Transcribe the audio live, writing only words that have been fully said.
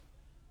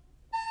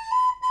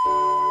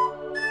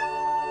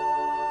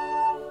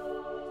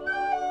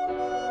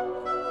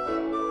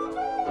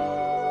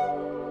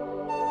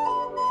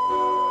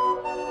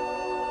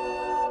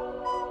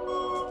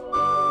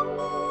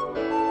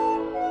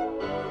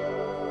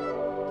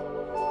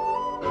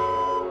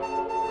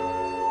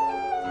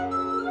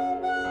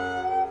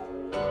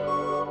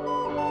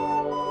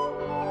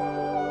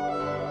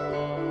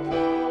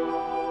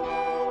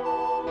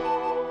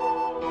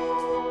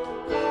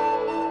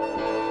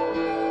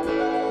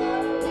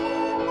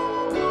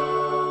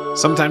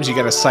Sometimes you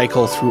gotta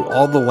cycle through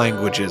all the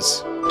languages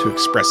to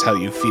express how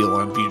you feel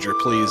on Views Your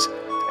Please,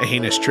 a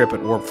heinous trip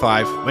at Warp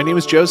 5. My name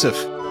is Joseph.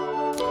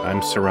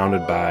 I'm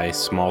surrounded by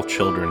small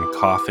children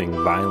coughing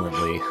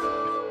violently.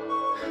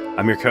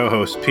 I'm your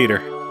co-host, Peter.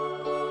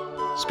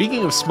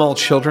 Speaking of small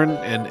children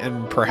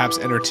and perhaps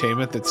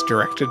entertainment that's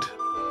directed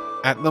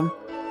at them,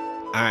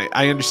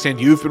 I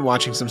understand you've been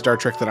watching some Star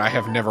Trek that I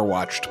have never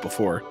watched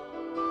before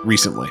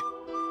recently.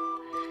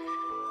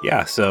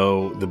 Yeah,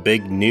 so the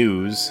big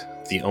news,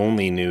 the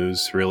only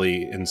news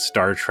really in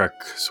Star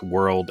Trek's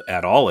world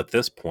at all at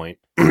this point,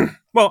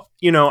 well,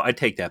 I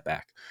take that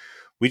back.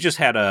 We just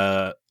had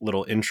a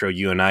little intro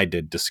you and I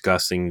did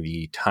discussing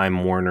the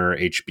Time Warner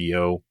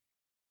HBO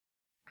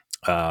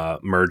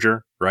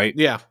merger, right?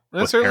 Yeah,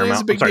 that certainly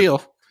is a big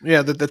deal.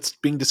 Yeah, that's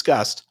being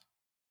discussed.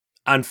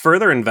 On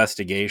further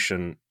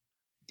investigation,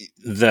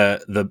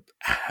 the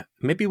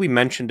maybe we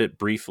mentioned it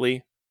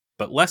briefly,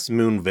 but Les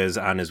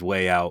Moonves on his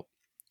way out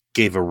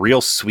gave a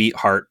real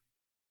sweetheart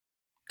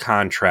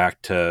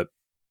contract to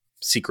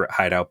Secret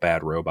Hideout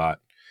Bad Robot,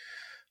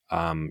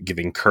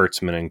 giving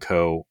Kurtzman and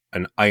co.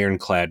 an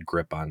ironclad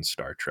grip on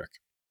Star Trek.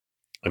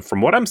 And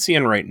from what I'm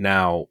seeing right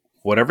now,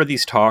 whatever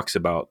these talks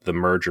about the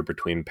merger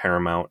between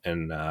Paramount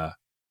and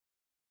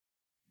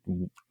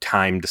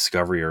Time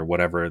Discovery or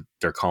whatever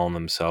they're calling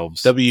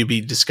themselves,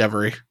 WB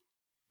Discovery,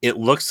 it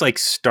looks like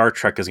Star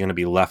Trek is going to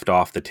be left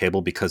off the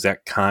table because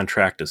that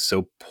contract is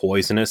so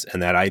poisonous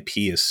and that IP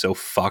is so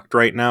fucked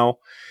right now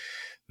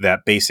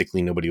that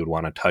basically nobody would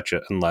want to touch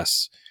it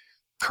unless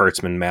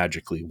Kurtzman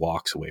magically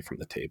walks away from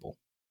the table.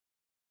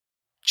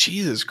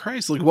 Jesus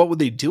Christ, like what would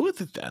they do with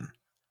it then?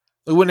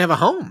 They wouldn't have a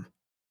home.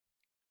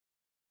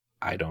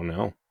 I don't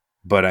know.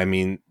 But I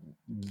mean,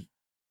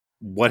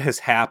 what has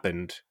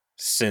happened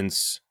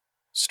since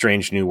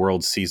Strange New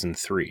Worlds Season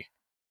 3?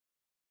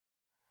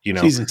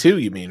 Season 2,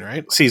 you mean,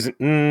 right?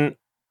 Yeah,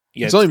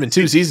 it's only been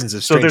 2 seasons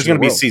of Strange So there's going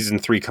to be Worlds. Season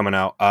 3 coming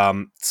out.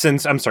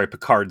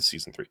 Picard's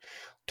Season 3.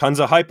 Tons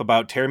of hype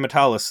about Terry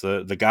Matalas,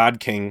 the God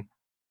King,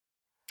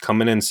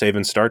 coming in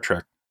saving Star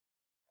Trek.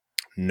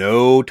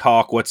 No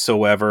talk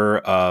whatsoever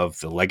of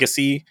the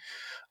Legacy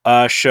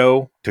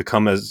show to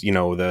come as,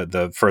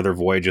 the further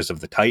voyages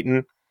of the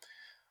Titan.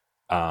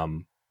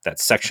 That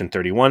Section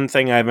 31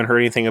 thing I haven't heard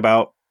anything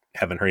about.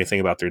 Haven't heard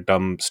anything about their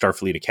dumb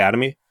Starfleet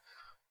Academy.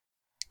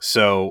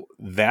 So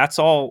that's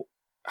all.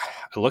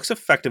 It looks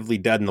effectively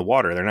dead in the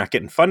water. They're not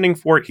getting funding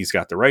for it. He's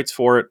got the rights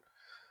for it.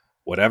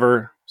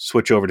 Whatever.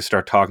 Switch over to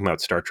start talking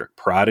about Star Trek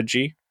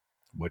Prodigy,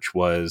 which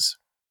was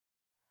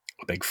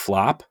a big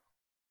flop,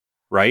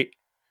 right?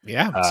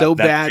 Yeah, so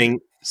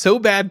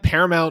bad.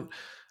 Paramount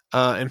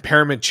and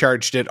Paramount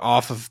charged it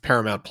off of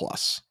Paramount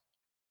Plus.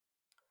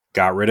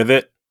 Got rid of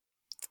it.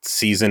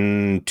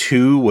 Season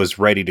 2 was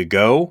ready to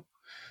go.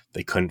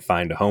 They couldn't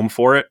find a home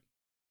for it.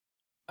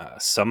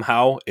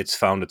 Somehow it's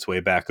found its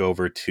way back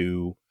over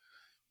to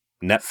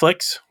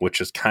Netflix, which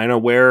is kind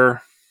of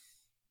where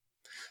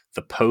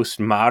the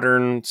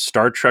postmodern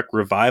Star Trek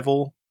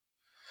revival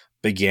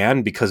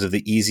began because of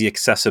the easy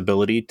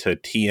accessibility to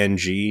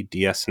TNG,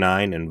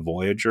 DS9, and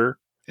Voyager.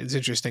 It's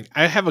interesting.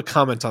 I have a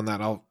comment on that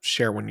I'll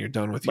share when you're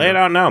done with Lay it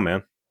out now,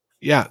 man.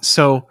 Yeah,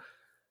 so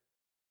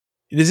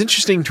it is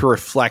interesting to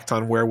reflect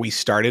on where we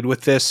started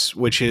with this,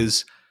 which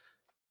is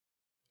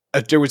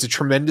there was a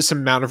tremendous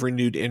amount of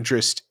renewed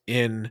interest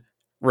in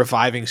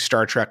reviving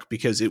Star Trek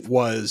because it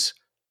was,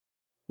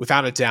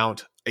 without a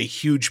doubt, a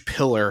huge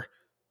pillar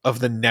of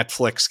the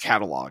Netflix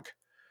catalog.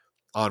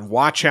 On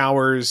watch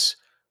hours,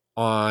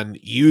 on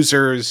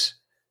users,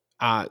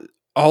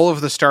 all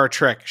of the Star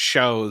Trek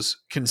shows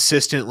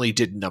consistently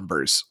did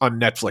numbers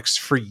on Netflix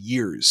for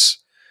years.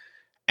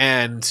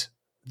 And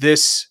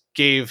this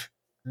gave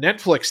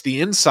Netflix the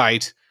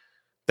insight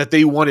that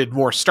they wanted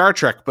more Star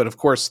Trek, but of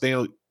course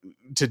to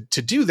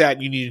do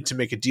that, you needed to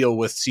make a deal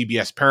with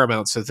CBS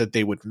Paramount so that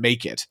they would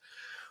make it.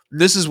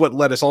 And this is what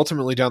led us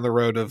ultimately down the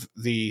road of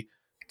the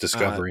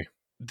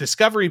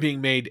Discovery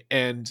being made.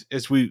 And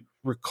as we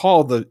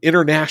recall, the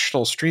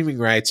international streaming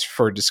rights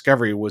for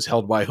Discovery was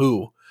held by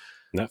who?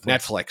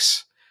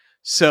 Netflix.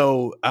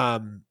 So,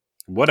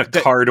 what a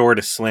car door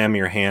to slam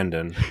your hand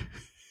in.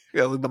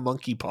 The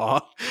monkey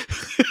paw.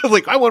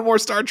 Like, I want more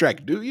Star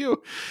Trek. Do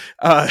you?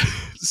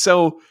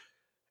 So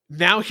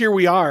now here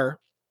we are.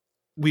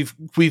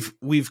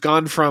 We've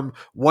gone from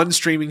one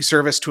streaming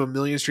service to a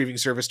million streaming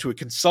service to a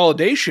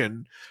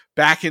consolidation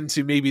back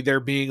into maybe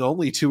there being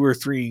only 2 or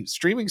 3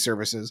 streaming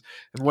services.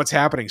 And what's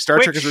happening? Star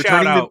Trek is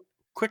returning.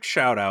 Quick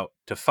shout out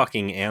to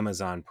fucking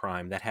Amazon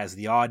Prime that has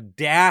the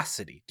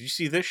audacity. Did you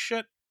see this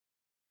shit?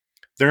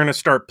 They're going to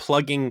start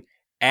plugging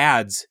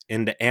ads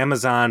into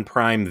Amazon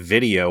Prime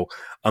Video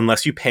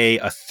unless you pay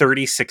a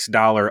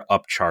 $36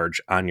 upcharge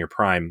on your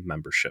Prime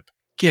membership.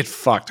 Get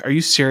fucked. Are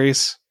you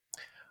serious?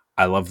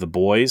 I love The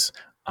Boys.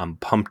 I'm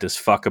pumped as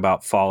fuck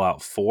about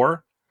Fallout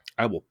 4.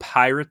 I will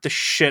pirate the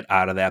shit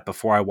out of that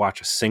before I watch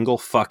a single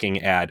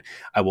fucking ad.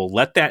 I will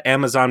let that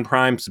Amazon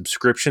Prime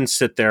subscription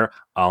sit there.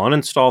 I'll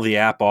uninstall the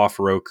app off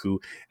Roku,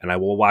 and I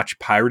will watch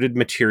pirated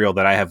material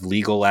that I have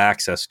legal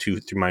access to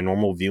through my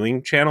normal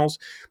viewing channels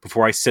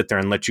before I sit there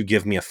and let you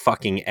give me a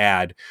fucking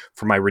ad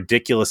for my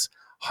ridiculous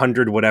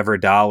 $100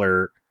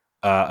 whatever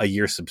a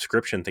year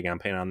subscription thing I'm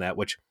paying on that.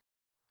 Which,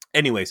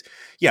 anyways,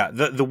 yeah,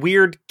 the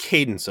weird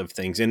cadence of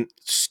things, and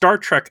Star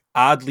Trek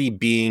oddly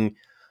being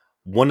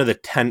one of the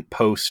tent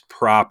post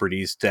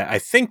properties that I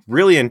think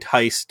really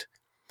enticed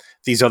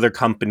these other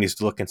companies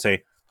to look and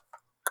say,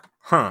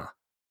 huh,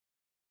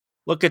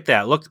 look at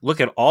that.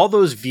 Look at all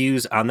those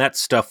views on that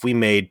stuff we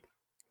made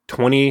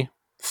 20,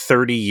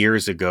 30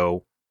 years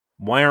ago.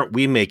 Why aren't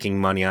we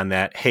making money on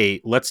that? Hey,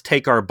 let's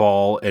take our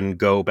ball and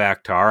go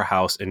back to our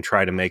house and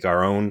try to make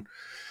our own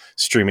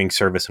streaming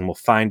service, and we'll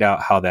find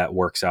out how that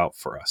works out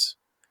for us.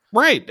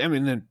 Right. I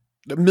mean,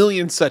 a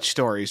million such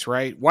stories,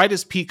 right? Why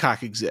does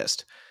Peacock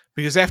exist?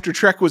 Because after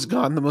Trek was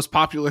gone, the most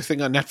popular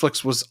thing on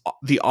Netflix was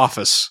The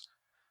Office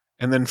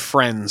and then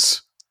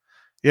Friends.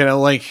 You know,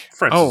 like,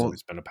 Friends has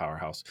always been a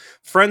powerhouse.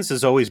 Friends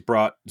and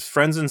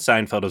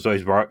Seinfeld has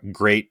always brought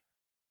great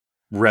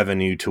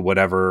revenue to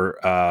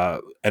whatever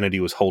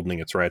entity was holding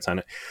its rights on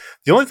it.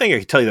 The only thing I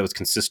can tell you that was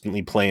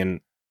consistently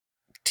playing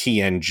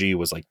TNG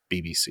was like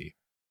BBC.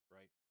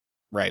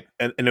 Right.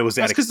 And it was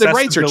because the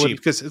rights are cheap,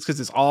 because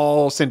it's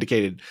all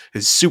syndicated.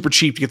 It's super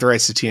cheap to get the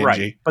rights to TNG.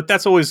 Right. But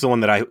that's always the one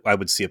that I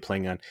would see it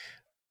playing on.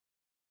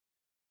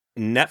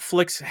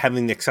 Netflix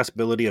having the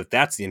accessibility of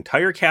that's the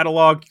entire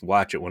catalog. You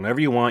watch it whenever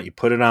you want. You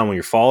put it on when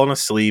you're falling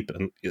asleep.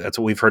 And that's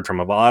what we've heard from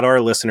a lot of our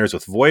listeners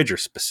with Voyager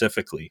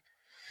specifically.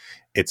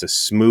 It's a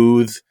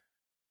smooth,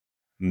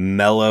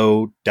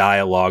 mellow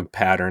dialogue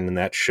pattern in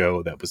that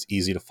show that was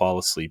easy to fall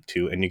asleep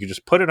to. And you could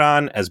just put it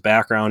on as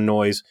background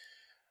noise.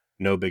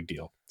 No big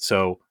deal.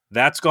 So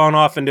that's gone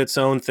off into its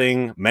own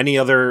thing. Many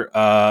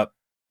other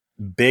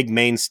big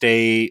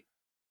mainstay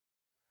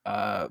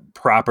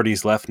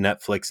properties left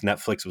Netflix.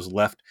 Netflix was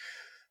left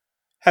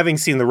having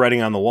seen the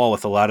writing on the wall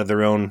with a lot of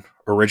their own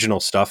original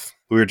stuff.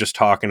 We were just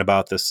talking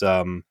about this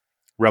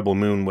Rebel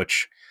Moon,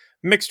 which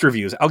mixed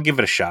reviews. I'll give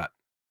it a shot.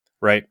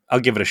 Right? I'll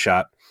give it a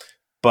shot.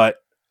 But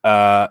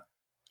I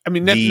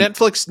mean,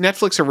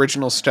 Netflix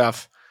original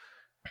stuff,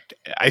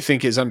 I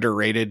think, is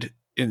underrated.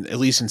 At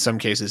least in some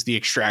cases. The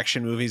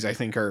Extraction movies, I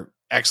think, are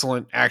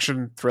excellent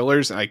action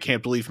thrillers. I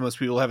can't believe most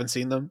people haven't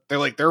seen them. They're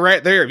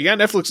right there. If you got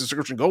Netflix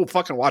subscription, go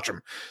fucking watch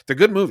them. They're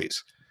good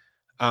movies.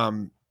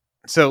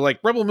 So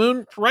like Rebel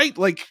Moon, right?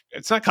 Like,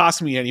 it's not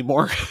costing me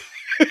anymore.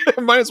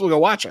 Might as well go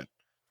watch it.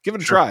 Give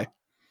it a try.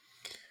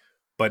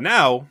 But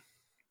now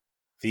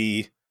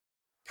the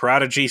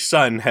prodigy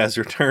son has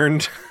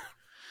returned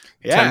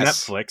to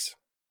Netflix,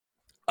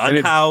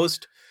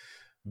 unhoused,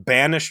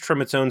 banished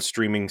from its own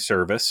streaming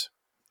service.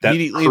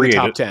 Immediately in the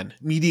top 10.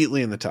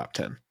 Immediately in the top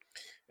 10.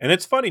 And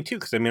it's funny, too,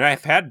 because, I mean,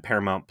 I've had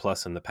Paramount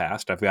Plus in the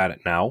past. I've got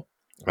it now.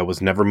 I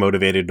was never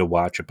motivated to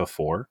watch it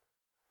before.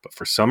 But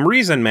for some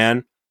reason,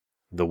 man,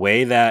 the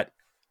way that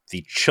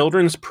the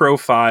children's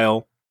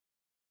profile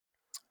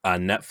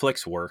on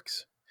Netflix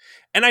works,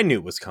 and I knew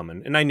it was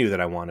coming, and I knew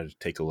that I wanted to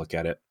take a look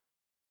at it.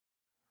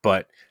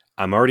 But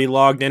I'm already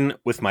logged in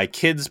with my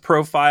kids'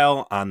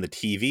 profile on the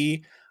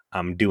TV.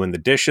 I'm doing the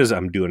dishes.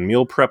 I'm doing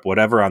meal prep,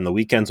 whatever, on the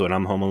weekends when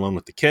I'm home alone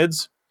with the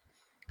kids.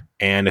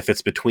 And if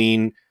it's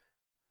between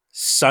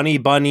Sunny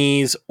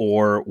Bunnies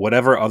or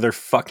whatever other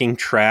fucking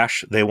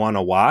trash they want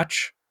to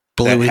watch,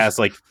 Bluey. That has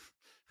like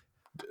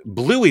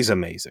Bluey's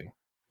amazing.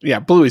 Yeah,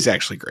 Bluey's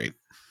actually great.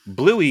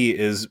 Bluey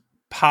is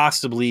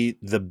possibly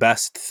the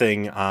best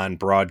thing on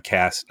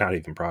broadcast. Not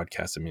even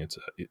broadcast. I mean, it's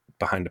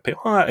behind the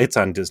paywall. It's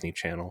on Disney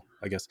Channel,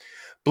 I guess.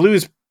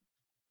 Bluey's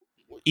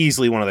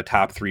easily one of the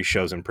top 3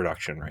 shows in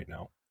production right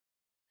now.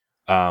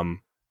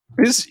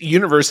 It's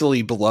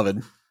universally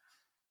beloved.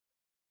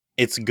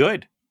 It's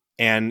good,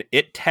 and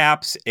it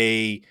taps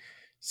a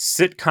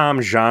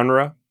sitcom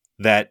genre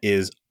that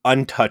is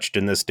untouched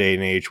in this day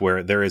and age,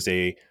 where there is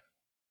a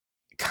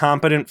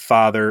competent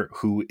father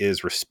who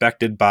is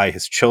respected by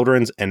his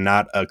children's and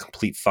not a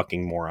complete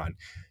fucking moron,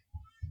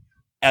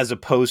 as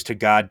opposed to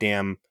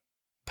goddamn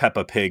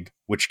Peppa Pig,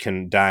 which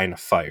can die in a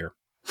fire.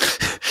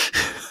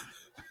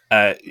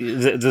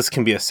 This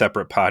can be a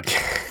separate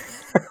podcast.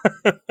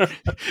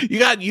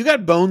 You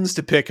got bones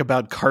to pick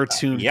about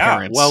cartoon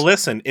parents. Well,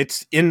 listen,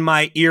 it's in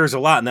my ears a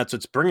lot, and that's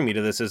what's bringing me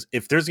to this. Is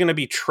if there's going to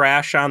be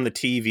trash on the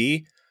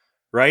TV,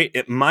 right?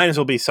 It might as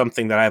well be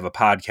something that I have a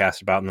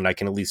podcast about and that I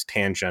can at least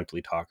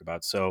tangentially talk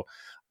about. So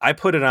I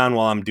put it on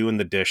while I'm doing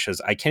the dishes.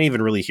 I can't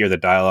even really hear the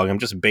dialogue. I'm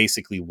just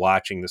basically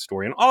watching the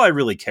story, and all I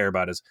really care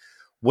about is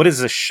what does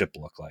this ship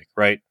look like,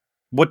 right?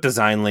 What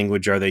design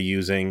language are they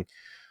using?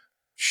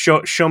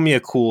 Show me a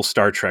cool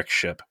Star Trek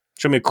ship.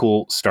 Show me a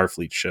cool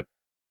Starfleet ship.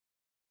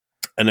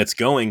 And it's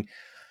going.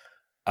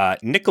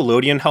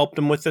 Nickelodeon helped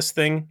them with this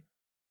thing.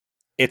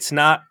 It's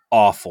not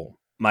awful.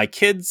 My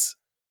kids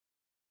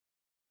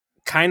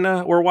kind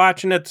of were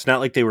watching it. It's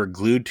not like they were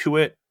glued to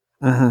it.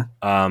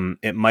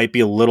 It might be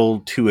a little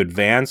too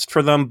advanced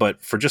for them,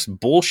 but for just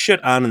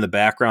bullshit on in the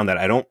background that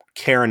I don't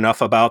care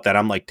enough about, that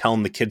I'm like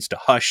telling the kids to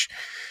hush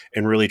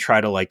and really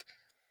try to like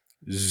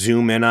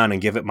zoom in on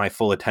and give it my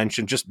full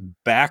attention. Just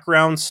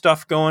background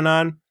stuff going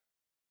on.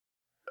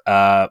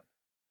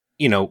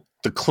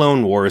 The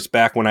Clone Wars,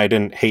 back when I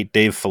didn't hate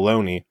Dave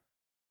Filoni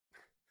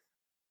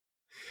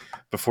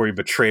before he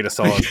betrayed us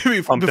all.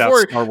 Pumped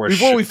out Star Wars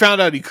before shit. we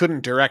found out he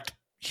couldn't direct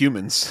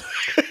humans.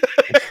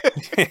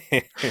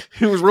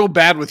 He was real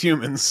bad with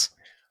humans.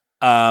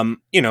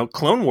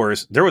 Clone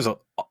Wars, there was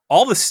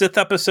all the Sith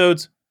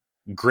episodes,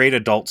 great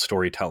adult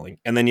storytelling.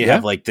 And then you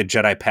have like the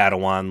Jedi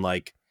Padawan,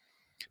 like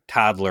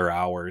toddler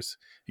hours.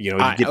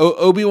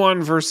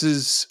 Obi-Wan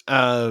versus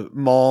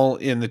Maul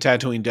in the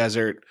Tatooine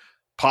desert,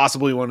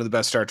 possibly one of the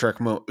best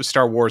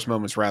Star Wars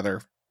moments,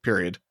 rather,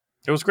 period.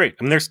 It was great.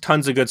 I mean, there's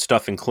tons of good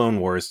stuff in Clone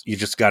Wars. You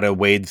just got to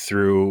wade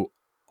through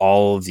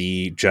all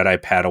the Jedi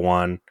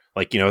Padawan.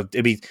 Like,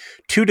 it'd be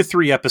 2 to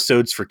 3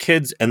 episodes for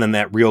kids, and then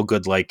that real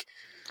good, like,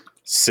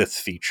 Sith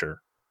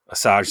feature.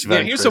 Asajj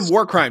Ventress. Here's some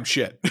war crime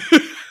shit.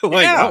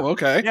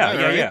 Okay.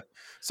 Yeah.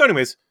 So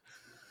anyways,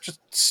 just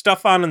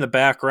stuff on in the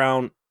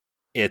background.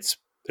 It's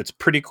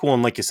pretty cool.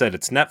 And like you said,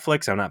 it's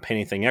Netflix. I'm not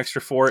paying anything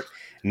extra for it.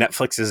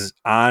 Netflix is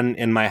on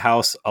in my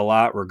house a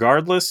lot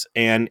regardless.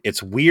 And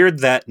it's weird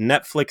that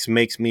Netflix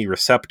makes me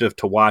receptive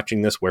to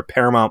watching this, where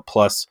Paramount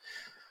Plus,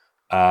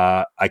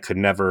 I could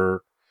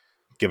never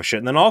give a shit.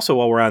 And then also,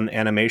 while we're on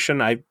animation,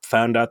 I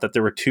found out that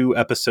there were 2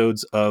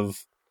 episodes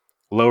of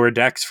Lower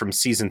Decks from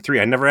season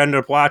 3. I never ended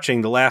up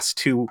watching the last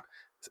 2,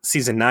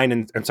 episode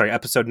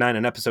 9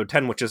 and episode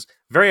 10, which is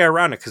very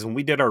ironic because when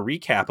we did our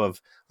recap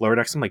of Lower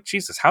Decks, I'm like,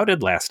 Jesus, how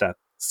did last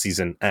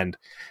season end?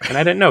 And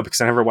I didn't know because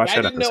I never watched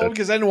that episode. I didn't know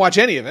because I didn't watch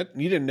any of it.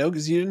 You didn't know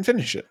because you didn't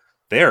finish it.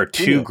 They are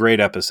 2 great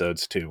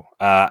episodes too.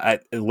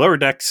 Lower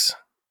Decks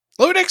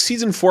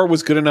season 4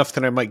 was good enough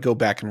that I might go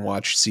back and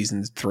watch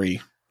season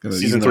 3.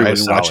 Season 3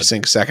 was solid. Watch a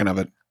single second of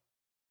it.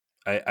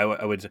 I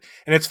would,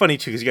 and it's funny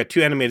too because you got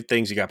 2 animated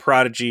things. You got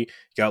Prodigy, you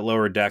got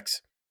Lower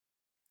Decks.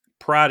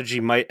 Prodigy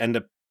might end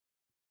up.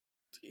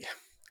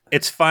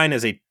 It's fine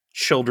as a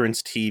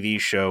children's TV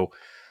show.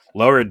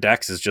 Lower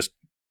Decks is just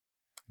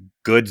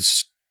good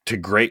to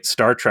great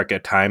Star Trek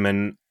at time,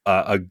 and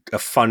a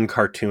fun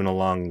cartoon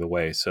along the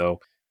way. So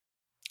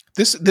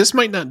this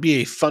might not be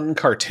a fun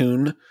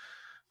cartoon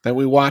that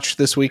we watched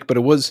this week, but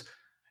it was,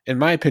 in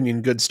my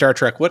opinion, good Star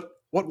Trek. What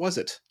was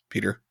it,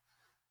 Peter?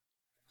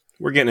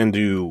 We're getting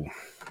into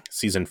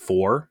season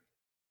 4,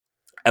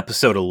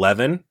 episode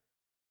 11,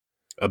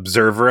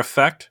 Observer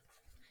Effect.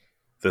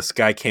 This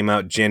guy came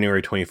out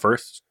January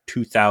 21st,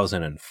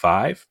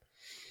 2005.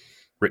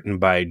 Written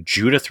by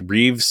Judith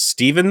Reeves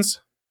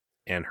Stevens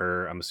and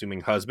her, I'm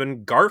assuming,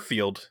 husband,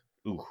 Garfield.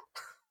 Ooh.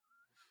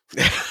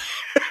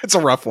 It's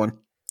a rough one.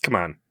 Come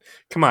on,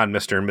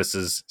 Mr. and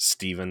Mrs.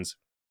 Stevens.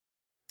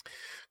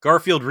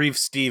 Garfield Reeves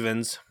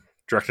Stevens,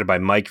 directed by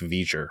Mike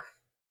Veiger.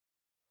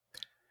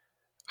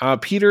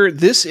 Peter,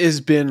 this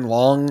has been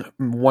long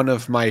one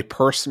of my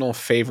personal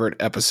favorite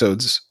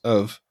episodes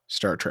of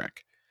Star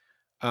Trek.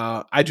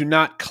 I do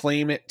not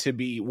claim it to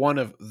be one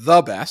of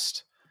the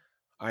best.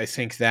 I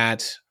think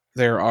that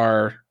there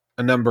are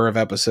a number of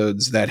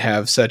episodes that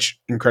have such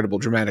incredible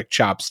dramatic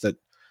chops that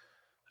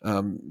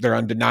they're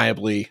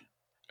undeniably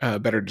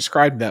better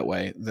described that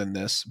way than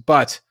this.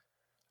 But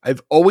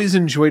I've always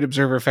enjoyed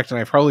Observer Effect, and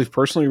I probably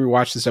personally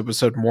rewatched this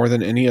episode more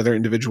than any other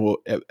individual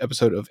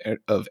episode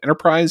of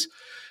Enterprise,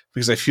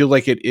 because I feel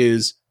like it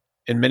is,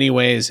 in many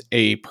ways,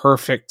 a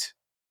perfect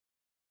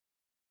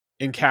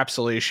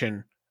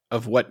encapsulation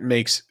of what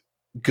makes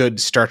good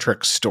Star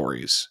Trek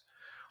stories.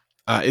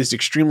 It's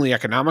extremely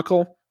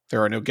economical.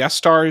 There are no guest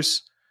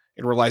stars.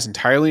 It relies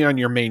entirely on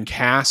your main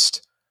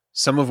cast,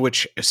 some of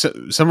which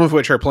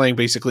are playing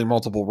basically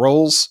multiple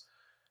roles.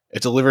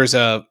 It delivers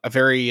a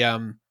very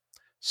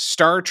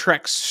Star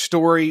Trek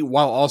story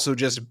while also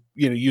just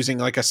using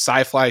like a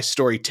sci-fi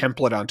story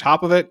template on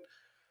top of it,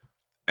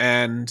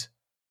 and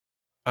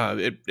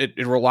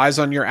it relies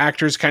on your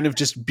actors kind of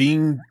just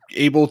being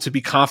able to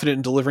be confident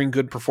in delivering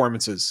good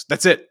performances.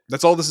 That's it.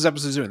 That's all this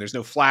episode is doing. There's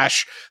no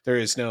flash. There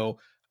is no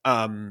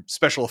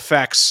special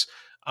effects.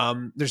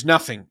 There's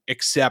nothing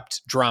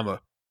except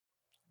drama.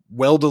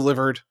 Well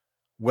delivered,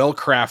 well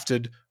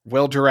crafted,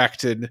 well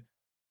directed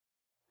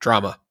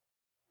drama.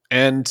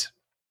 And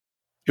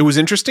it was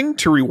interesting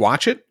to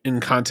rewatch it in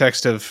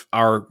context of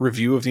our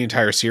review of the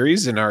entire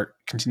series and our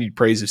continued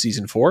praise of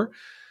season 4.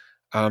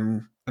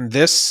 And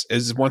this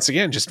is, once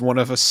again, just one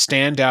of a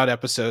standout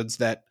episodes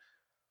that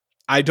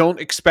I don't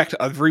expect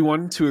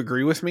everyone to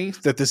agree with me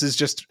that this is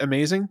just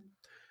amazing,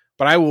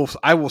 but I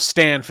will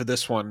stand for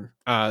this one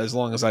as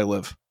long as I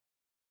live.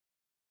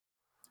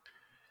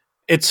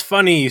 It's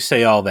funny you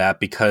say all that,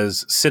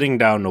 because sitting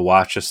down to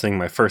watch this thing,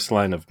 my first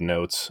line of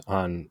notes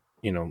on,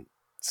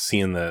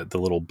 seeing the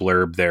little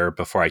blurb there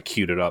before I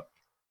queued it up,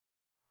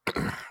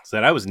 is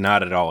that I was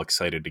not at all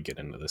excited to get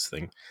into this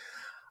thing.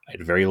 I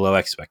had very low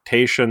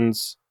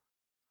expectations.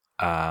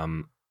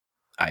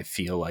 I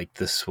feel like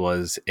this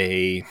was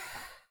a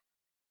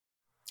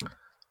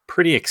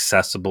pretty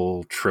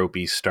accessible,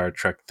 tropey Star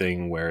Trek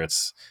thing where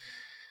it's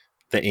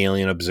the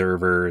alien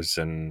observers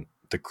and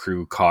the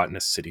crew caught in a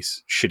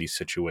shitty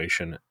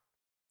situation.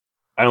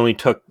 I only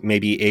took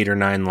maybe 8 or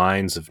 9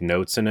 lines of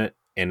notes in it,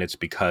 and it's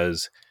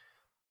because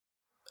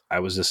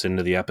I was just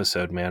into the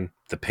episode, man.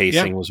 The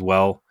pacing was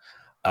well.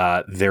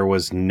 There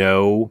was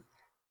no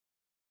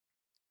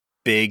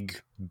big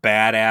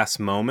badass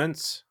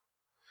moments.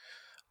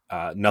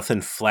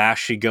 Nothing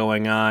flashy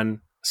going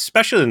on,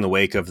 especially in the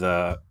wake of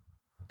the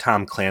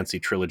Tom Clancy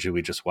trilogy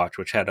we just watched,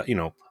 which had,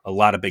 a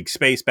lot of big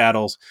space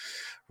battles,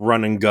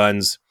 running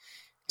guns,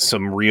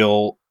 some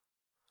real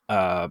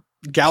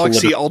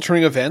galaxy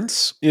altering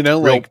events,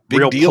 like big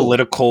real deal.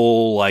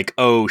 Political, like,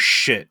 oh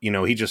shit,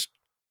 he just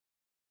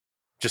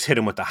hit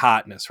him with the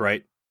hotness,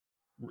 right?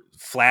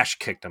 Flash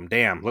kicked him.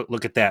 Damn,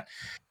 look at that.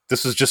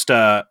 This was just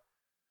a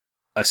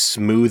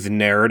smooth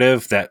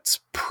narrative that's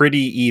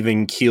pretty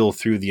even keel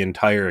through the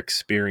entire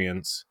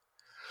experience.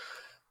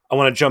 I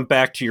want to jump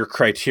back to your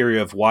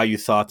criteria of why you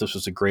thought this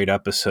was a great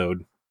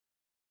episode.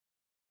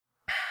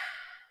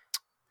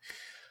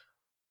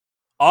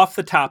 Off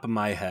the top of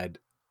my head,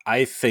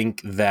 I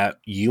think that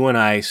you and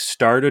I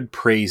started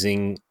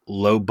praising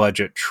low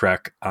budget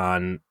Trek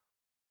on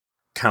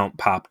Count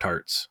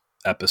Pop-Tarts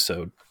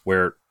episode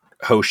where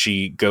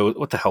Hoshi goes,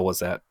 what the hell was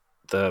that?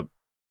 The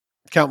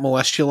Count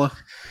Molestula.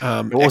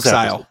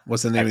 Exile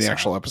was the name of the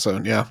actual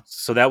episode. Yeah.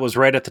 So that was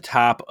right at the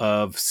top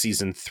of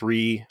season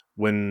 3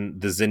 when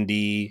the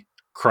Xindi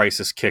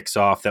crisis kicks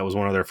off. That was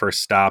one of their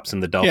first stops in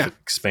the Delphic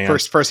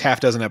Expanse. First half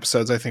dozen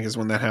episodes, I think, is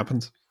when that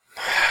happens.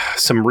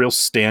 Some real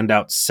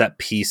standout set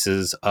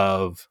pieces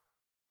of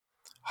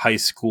high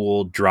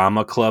school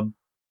drama club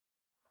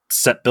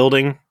set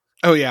building.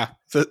 Oh yeah,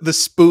 the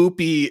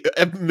spoopy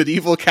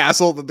medieval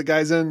castle that the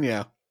guy's in.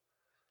 Yeah,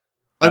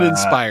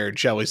 uninspired,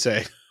 shall we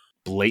say?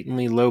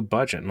 Blatantly low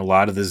budget, and a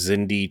lot of the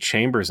Xindi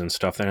chambers and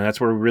stuff there. And that's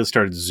where we really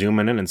started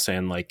zooming in and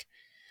saying, like,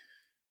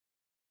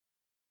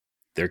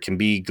 there can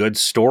be good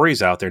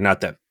stories out there.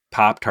 Not that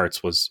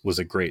Pop-Tarts was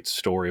a great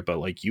story, but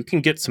like you can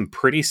get some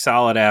pretty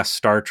solid ass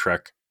Star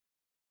Trek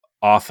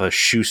off a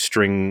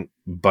shoestring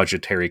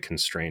budgetary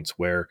constraints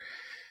where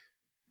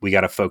we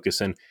got to focus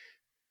in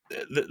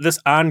this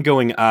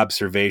ongoing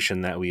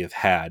observation that we have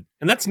had.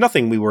 And that's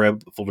nothing we were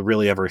able to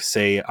really ever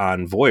say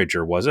on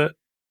Voyager, was it?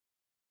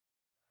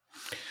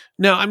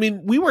 No, I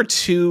mean, we were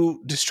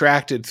too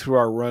distracted through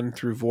our run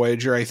through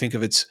Voyager. I think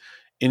of its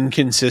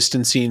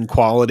inconsistency in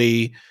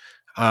quality,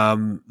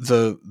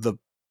 the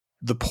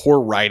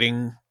poor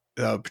writing,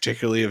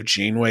 particularly of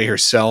Janeway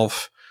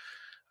herself.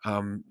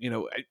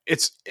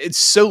 It's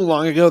so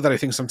long ago that I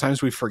think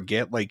sometimes we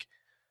forget, like,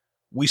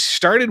 we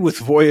started with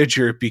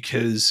Voyager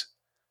because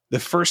the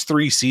first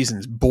 3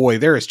 seasons, boy,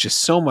 there is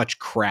just so much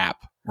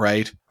crap,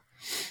 right?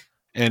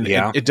 And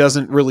it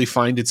doesn't really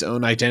find its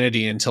own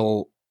identity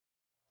until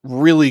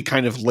really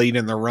kind of late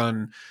in the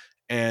run.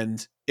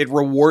 And it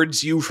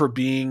rewards you for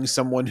being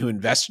someone who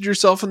invested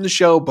yourself in the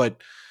show,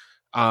 but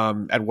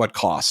at what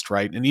cost,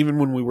 right? And even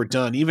when we were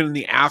done, even in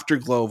the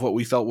afterglow of what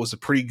we felt was a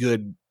pretty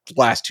good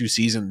last 2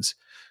 seasons,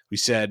 we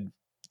said,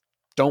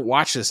 don't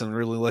watch this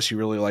unless you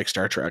really like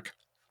Star Trek,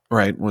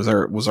 right? Was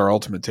our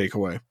ultimate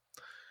takeaway.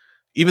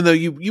 Even though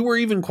you were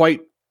even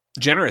quite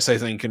generous, I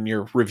think, in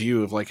your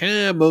review of like,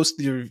 most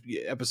of your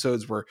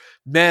episodes were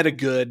meta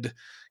good.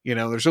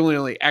 There's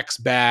only X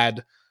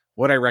bad.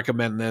 Would I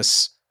recommend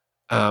this?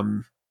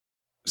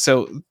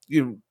 So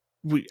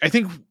I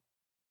think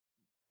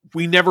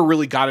we never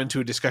really got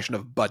into a discussion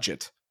of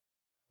budget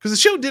because the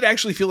show did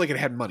actually feel like it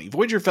had money.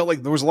 Voyager felt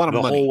like there was a lot of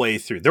money the whole way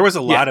through. There was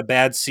a lot of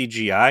bad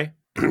CGI.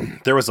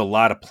 There was a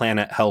lot of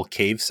Planet Hell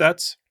cave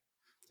sets.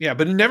 Yeah,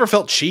 but it never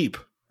felt cheap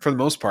for the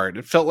most part.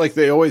 It felt like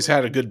they always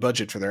had a good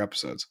budget for their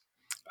episodes.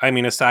 I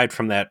mean, aside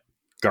from that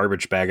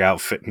garbage bag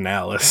outfit in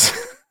Alice.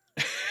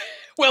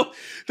 Well,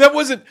 that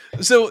wasn't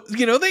so.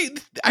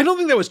 I don't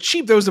think that was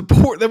cheap. That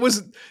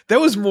was that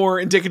was more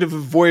indicative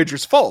of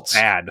Voyager's faults.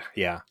 Bad,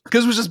 yeah,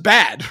 because it was just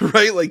bad,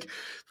 right? Like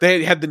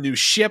they had the new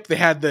ship, they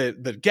had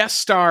the guest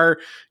star.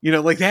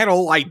 Like they had a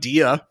whole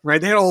idea,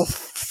 right? They had a whole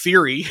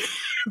theory.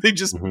 They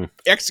just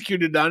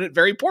executed on it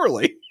very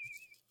poorly.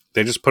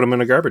 They just put them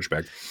in a garbage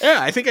bag. Yeah,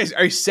 I think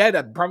I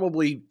said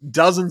probably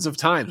dozens of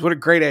times what a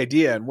great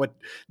idea and what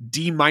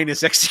D-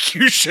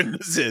 execution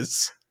this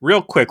is.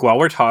 Real quick, while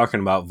we're talking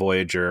about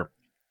Voyager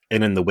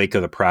and in the wake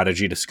of the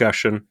Prodigy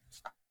discussion,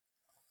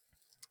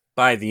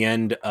 by the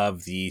end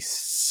of the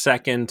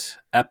second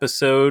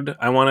episode,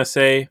 I want to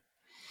say,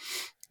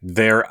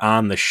 they're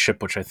on the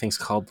ship, which I think is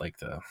called like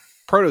the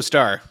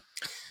Protostar.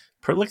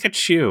 Look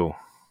at you.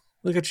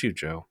 Look at you,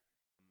 Joe.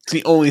 It's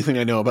the only thing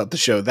I know about the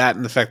show. That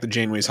and the fact that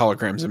Janeway's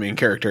hologram is the main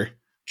character.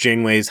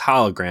 Janeway's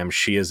hologram.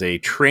 She is a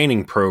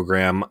training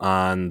program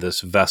on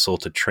this vessel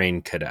to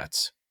train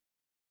cadets,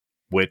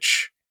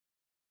 which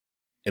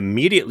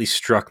immediately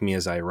struck me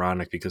as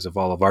ironic because of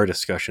all of our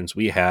discussions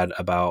we had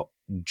about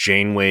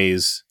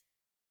Janeway's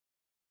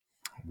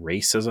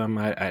racism.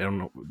 I don't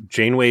know.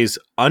 Janeway's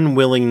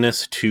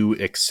unwillingness to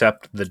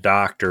accept the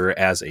Doctor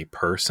as a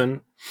person.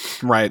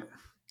 Right.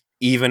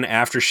 even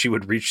after she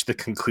would reach the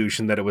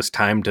conclusion that it was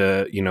time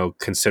to,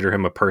 consider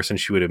him a person,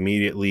 she would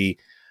immediately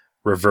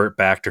revert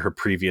back to her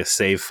previous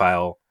save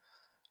file,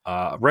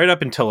 right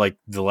up until like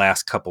the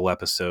last couple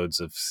episodes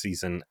of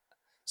season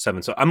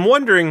 7. So I'm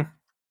wondering,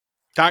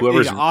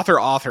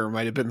 author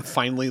might have been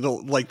finally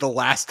the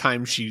last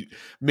time she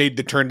made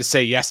the turn to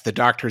say yes, the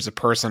doctor's a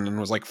person, and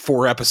was like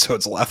 4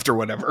 episodes left or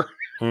whatever.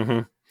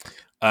 Mm-hmm.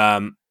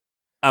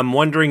 I'm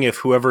wondering if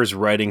whoever's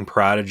writing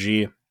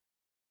Prodigy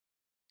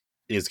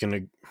is going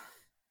to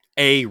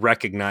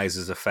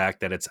recognizes the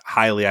fact that it's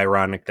highly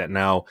ironic that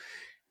now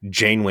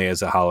Janeway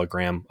is a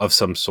hologram of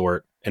some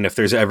sort, and if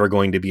there's ever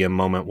going to be a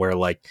moment where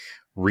like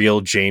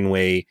real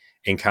Janeway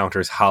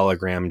encounters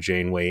hologram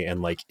Janeway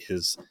and like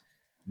is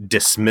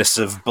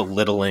dismissive,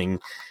 belittling,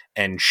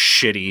 and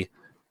shitty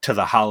to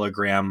the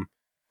hologram,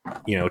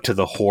 to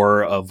the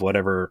horror of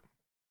whatever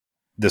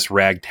this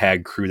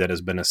ragtag crew that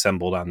has been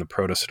assembled on the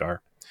Protostar.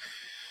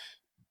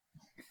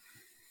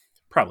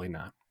 Probably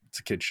not. It's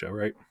a kid's show,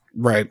 right?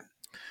 Right.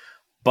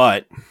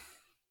 But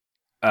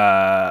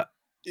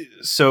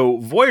so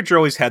Voyager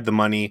always had the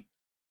money.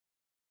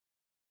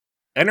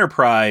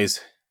 Enterprise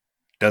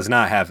does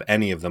not have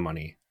any of the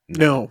money.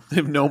 No, they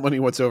have no money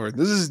whatsoever.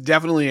 This is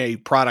definitely a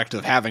product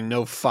of having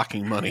no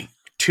fucking money.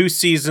 2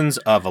 seasons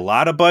of a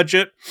lot of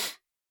budget.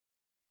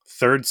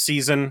 3rd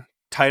season,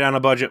 tight on a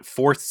budget.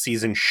 4th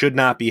season should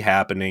not be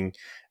happening.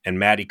 And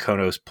Matty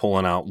Kono's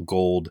pulling out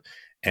gold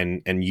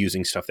and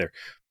using stuff there.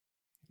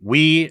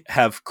 We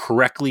have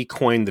correctly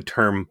coined the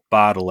term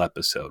bottle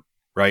episode,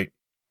 right?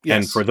 Yes.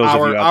 And for those of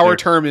you out our there,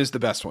 term is the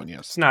best one, yes.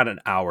 It's not an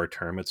our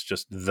term. It's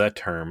just the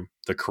term,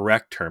 the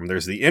correct term.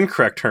 There's the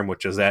incorrect term,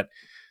 which is that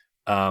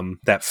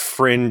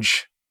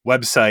fringe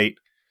website,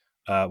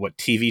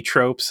 TV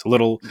tropes,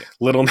 little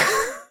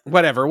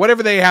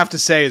whatever they have to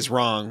say is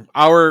wrong.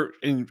 Our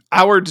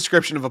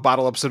description of a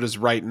bottle episode is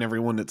right, and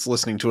everyone that's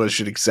listening to us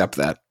should accept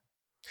that.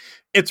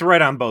 It's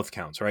right on both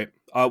counts, right?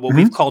 What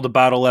we've called a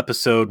bottle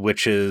episode,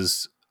 which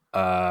is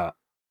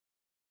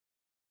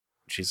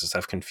Jesus,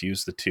 I've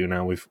confused the two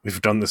now.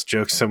 We've done this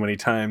joke so many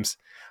times.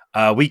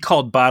 We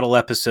called bottle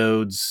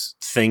episodes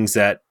things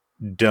that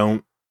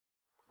don't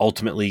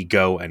ultimately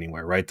go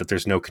anywhere, right? That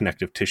there's no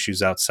connective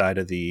tissues outside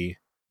of the...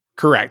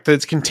 Correct. That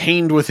it's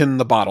contained within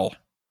the bottle.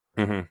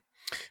 Mm-hmm.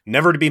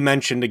 Never to be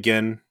mentioned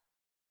again.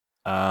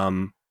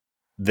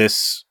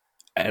 This,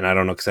 and I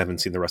don't know because I haven't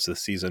seen the rest of the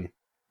season.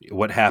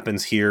 What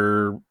happens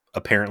here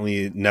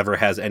apparently never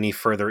has any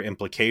further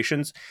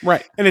implications.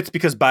 Right. And it's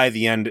because by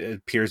the end, it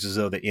appears as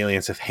though the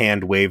aliens have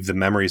hand-waved the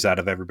memories out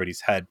of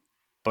everybody's head.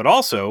 But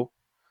also,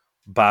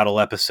 bottle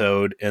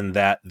episode in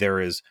that there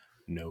is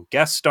no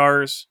guest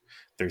stars.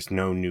 There's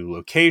no new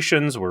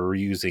locations. We're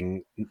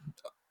using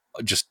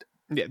just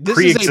this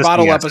is a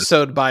bottle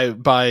episode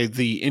by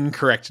the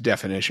incorrect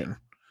definition.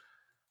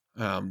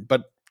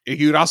 But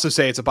you could also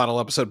say it's a bottle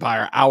episode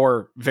by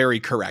our very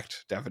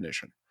correct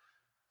definition.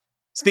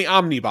 It's the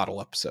Omni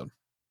bottle episode.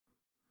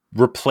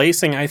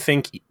 Replacing, I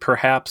think,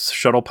 perhaps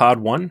Shuttle Pod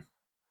 1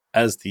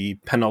 as the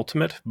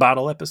penultimate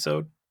bottle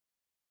episode.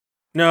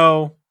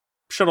 No,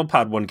 Shuttle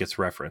Pod 1 gets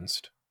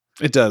referenced.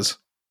 It does.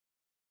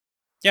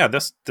 Yeah,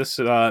 this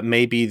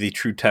may be the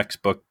true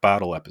textbook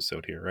bottle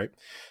episode here, right?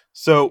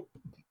 So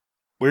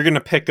we're going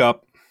to pick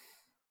up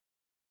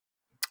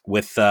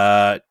with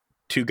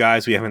 2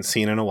 guys we haven't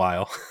seen in a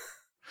while.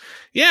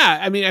 Yeah,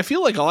 I mean, I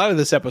feel like a lot of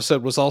this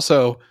episode was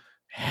also,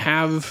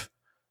 have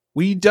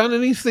we done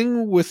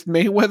anything with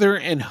Mayweather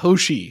and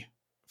Hoshi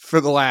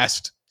for the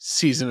last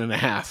season and a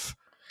half?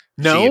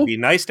 No? Gee, it'd be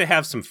nice to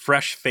have some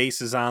fresh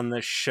faces on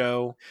this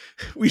show.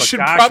 We should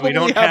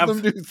probably have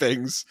them do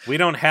things. We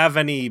don't have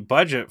any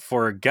budget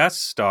for a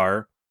guest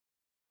star.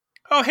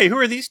 Oh, hey, who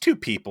are these 2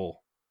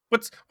 people?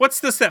 What's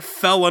this that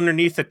fell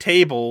underneath the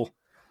table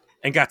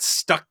and got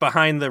stuck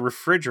behind the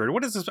refrigerator?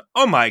 What is this?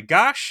 Oh my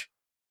gosh.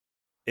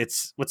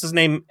 What's his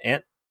name?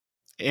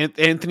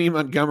 Anthony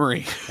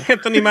Montgomery.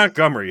 Anthony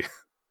Montgomery.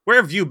 Where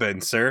have you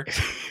been, sir?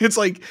 It's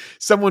like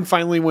someone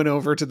finally went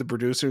over to the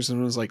producers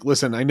and was like,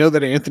 listen, I know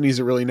that Anthony's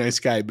a really nice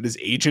guy, but his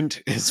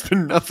agent has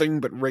been nothing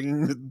but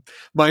ringing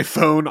my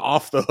phone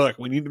off the hook.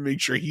 We need to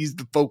make sure he's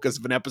the focus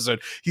of an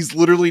episode. He's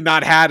literally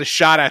not had a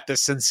shot at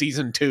this since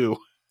season 2.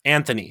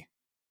 Anthony,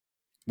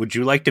 would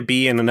you like to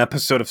be in an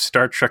episode of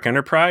Star Trek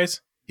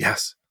Enterprise?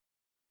 Yes.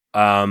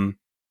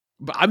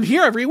 But I'm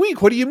here every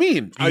week. What do you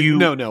mean? No.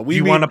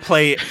 You want to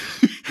play...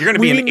 You're going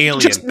to be an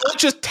alien. Not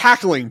just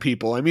tackling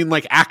people. I mean,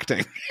 like,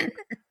 acting.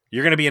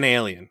 You're going to be an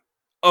alien.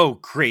 Oh,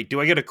 great. Do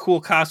I get a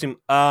cool costume?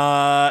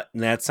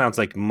 That sounds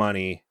like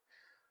money.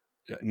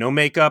 No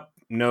makeup,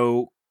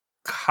 no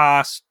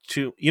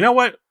costume. You know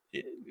what?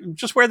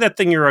 Just wear that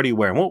thing you're already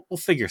wearing. We'll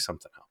figure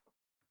something out.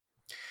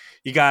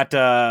 You got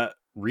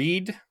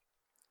Reed.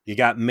 You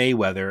got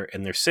Mayweather.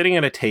 And they're sitting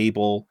at a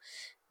table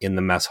in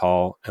the mess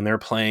hall. And they're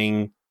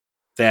playing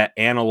that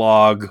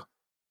analog,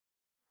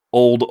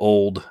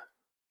 old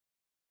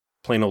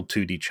plain old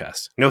 2D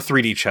chess. No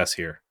 3D chess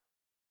here.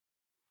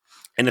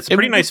 And it's a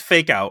pretty nice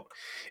fake out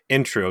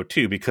intro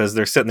too, because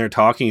they're sitting there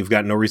talking. You've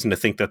got no reason to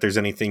think that there's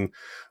anything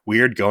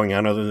weird going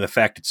on other than the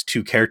fact it's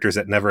 2 characters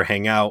that never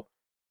hang out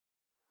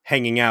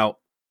hanging out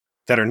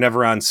that are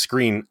never on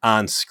screen,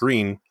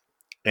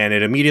 and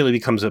it immediately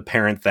becomes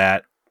apparent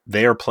that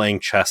they are playing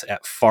chess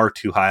at far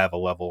too high of a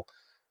level.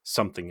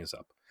 Something is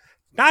up.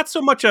 Not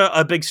so much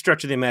a big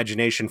stretch of the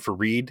imagination for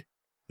Reed,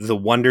 the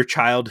wonder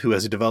child who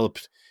has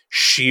developed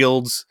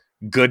shields,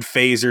 good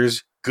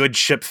phasers, good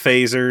ship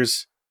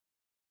phasers.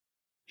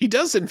 He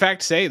does, in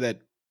fact, say that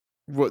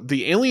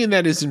the alien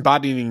that is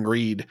embodying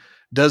Reed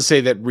does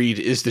say that Reed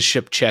is the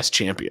ship chess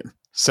champion.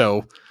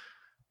 So,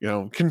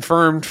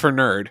 confirmed for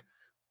nerd.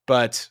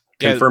 But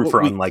confirmed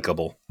for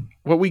unlikable.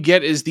 What we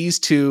get is these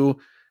two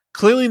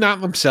clearly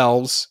not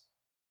themselves,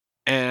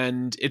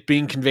 and it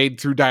being conveyed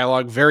through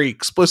dialogue very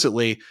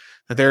explicitly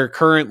that they're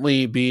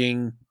currently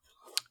being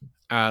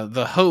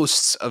the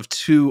hosts of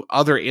two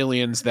other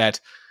aliens that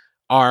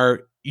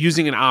are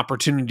using an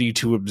opportunity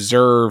to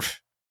observe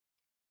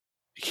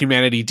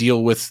humanity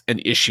deal with an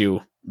issue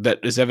that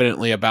is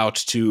evidently about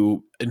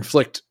to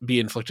be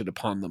inflicted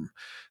upon them.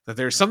 That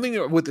there's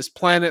something with this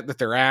planet that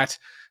they're at.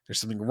 There's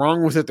something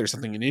wrong with it. There's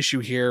something an issue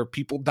here.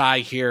 People die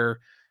here.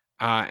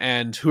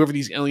 And whoever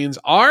these aliens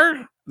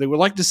are, they would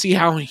like to see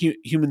how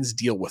humans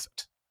deal with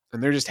it.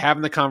 And they're just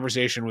having the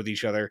conversation with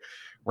each other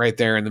right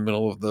there in the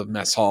middle of the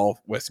mess hall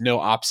with no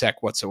OPSEC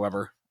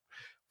whatsoever.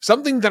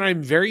 Something that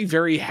I'm very,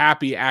 very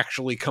happy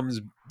actually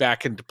comes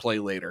back into play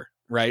later,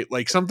 right?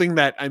 Like something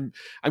that I'm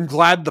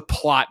glad the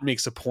plot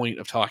makes a point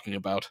of talking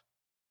about.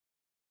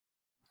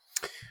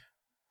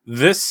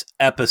 This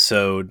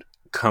episode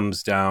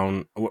comes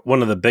down,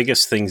 one of the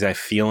biggest things I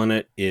feel in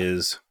it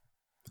is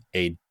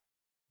a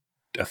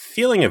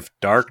feeling of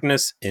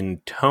darkness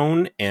in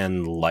tone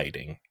and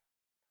lighting.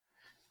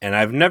 And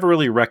I've never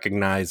really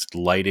recognized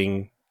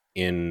lighting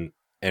in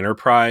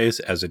Enterprise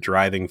as a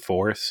driving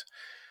force.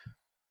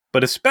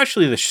 But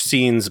especially the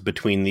scenes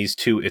between these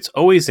two, it's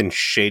always in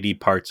shady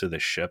parts of the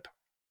ship.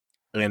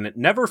 And it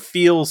never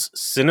feels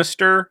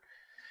sinister.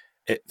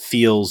 It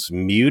feels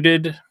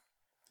muted.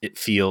 It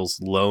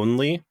feels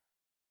lonely.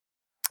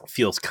 It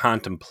feels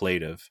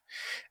contemplative.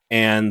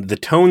 And the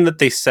tone that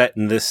they set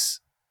in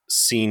this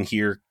scene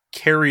here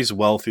carries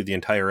well through the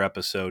entire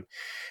episode.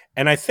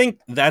 And I think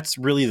that's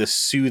really the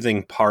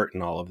soothing part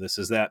in all of this,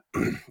 is that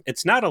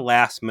it's not a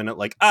last minute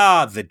like,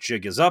 the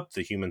jig is up,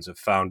 the humans have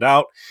found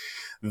out.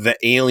 The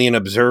alien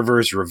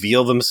observers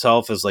reveal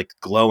themselves as like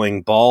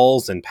glowing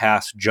balls and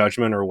pass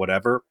judgment or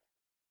whatever.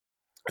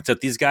 It's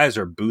that these guys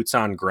are boots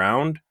on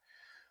ground,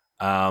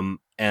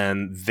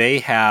 and they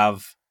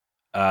have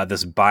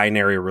this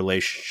binary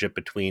relationship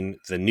between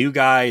the new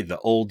guy, the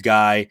old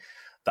guy,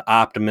 the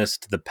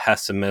optimist, the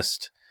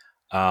pessimist,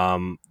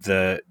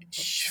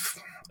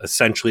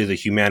 essentially the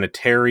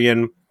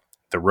humanitarian,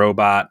 the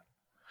robot.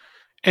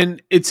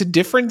 And it's a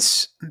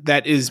difference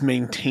that is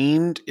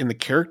maintained in the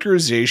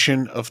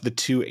characterization of the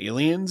two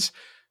aliens,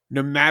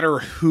 no matter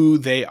who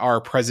they are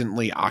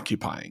presently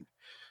occupying.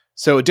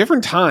 So at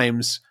different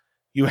times,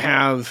 you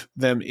have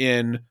them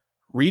in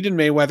Reed and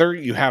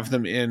Mayweather, you have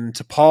them in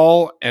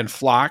T'Pol and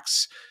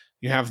Phlox,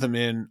 you have them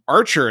in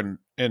Archer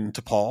and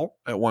T'Pol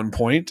at one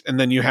point, and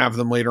then you have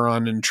them later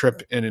on in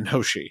Trip and in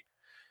Hoshi.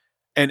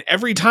 And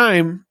every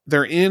time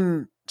they're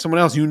in someone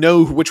else, you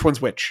know which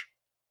one's which,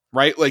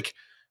 right? Like,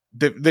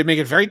 they make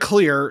it very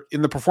clear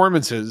in the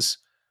performances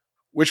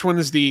which one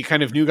is the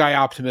kind of new guy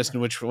optimist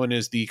and which one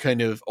is the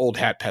kind of old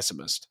hat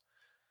pessimist.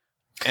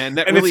 And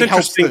that really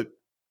helps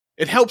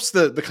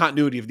the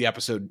continuity of the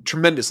episode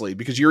tremendously,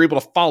 because you're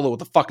able to follow what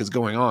the fuck is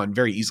going on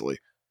very easily.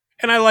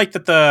 And I like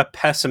that the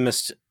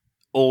pessimist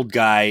old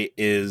guy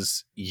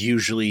is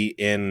usually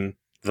in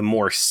the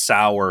more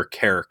sour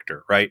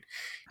character, right?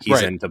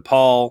 He's in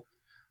T'Pol.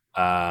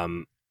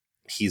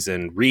 He's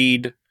in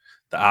Reed.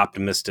 The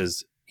optimist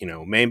is,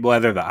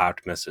 Mayweather. The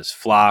optimist is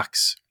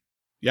Phlox.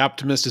 The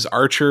optimist is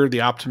Archer.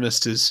 The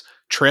optimist is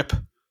Trip.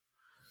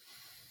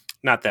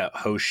 Not that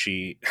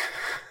Hoshi.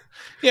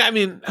 Yeah, I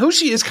mean,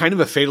 Hoshi is kind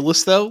of a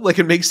fatalist, though. Like,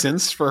 it makes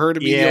sense for her to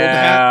be the old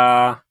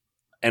hat.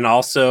 And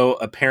also,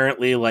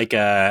 apparently, like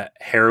a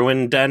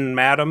heroin den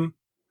madam.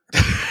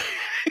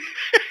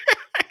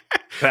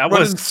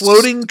 Running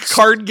floating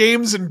card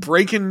games and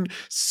breaking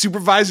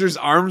supervisors'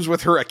 arms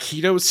with her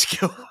Aikido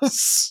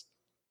skills.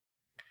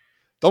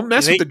 Don't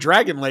mess with the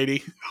dragon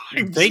lady.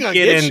 They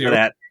get into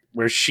that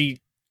where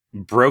she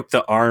broke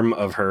the arm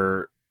of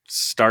her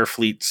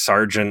Starfleet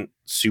sergeant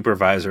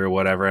supervisor or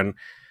whatever. And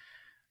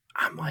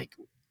I'm like,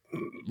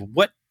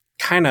 what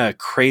kind of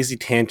crazy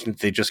tangent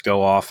they just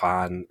go off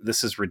on?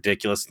 This is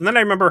ridiculous. And then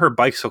I remember her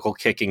bicycle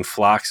kicking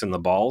Phlox in the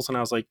balls. And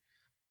I was like,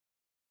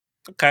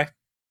 okay.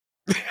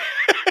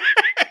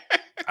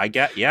 I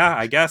guess.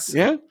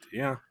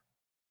 Yeah.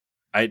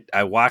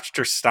 I watched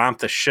her stomp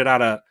the shit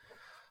out of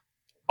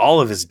all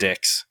of his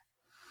dicks.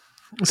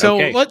 So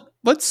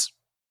let's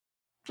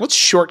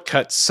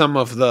shortcut some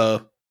of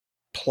the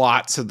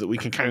plot so that we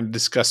can kind of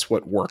discuss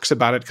what works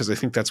about it, because I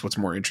think that's what's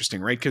more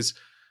interesting, right? Because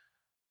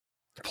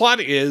the plot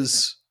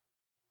is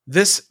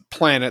this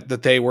planet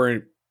that they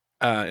were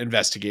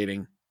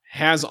investigating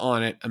has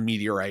on it a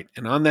meteorite,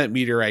 and on that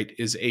meteorite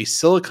is a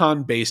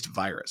silicon-based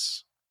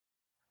virus,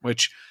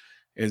 which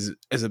is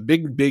a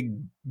big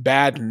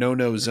bad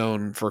no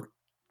zone for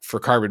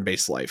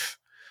carbon-based life.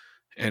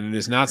 And it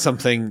is not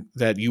something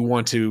that you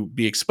want to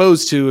be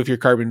exposed to if you're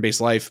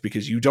carbon-based life,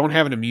 because you don't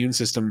have an immune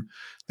system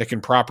that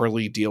can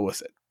properly deal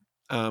with it.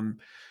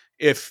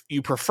 If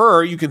you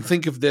prefer, you can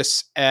think of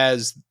this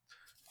as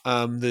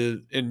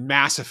in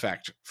Mass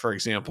Effect, for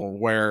example,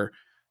 where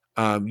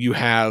you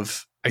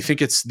have, I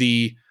think it's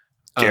the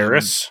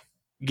Garrus.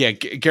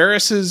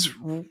 Garrus is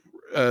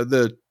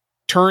the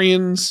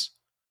Turians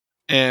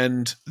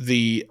and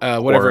the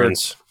whatever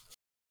Quarrens.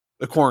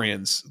 the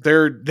Quarians.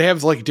 They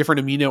have like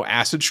different amino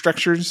acid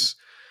structures,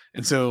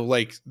 and so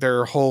like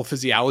their whole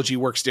physiology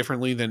works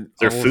differently than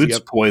Their all food's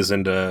of the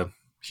poison to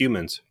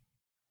humans.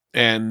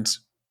 And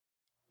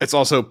it's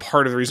also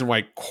part of the reason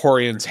why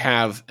Quarians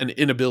have an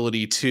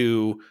inability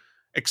to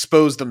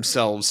expose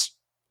themselves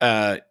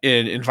in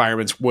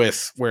environments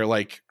where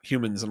like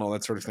humans and all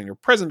that sort of thing are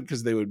present,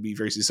 because they would be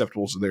very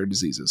susceptible to their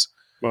diseases.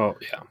 Well,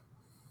 yeah.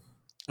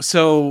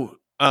 So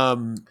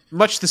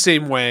much the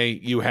same way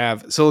you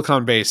have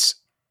silicon-based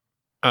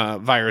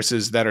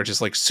viruses that are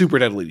just like super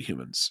deadly to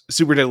humans,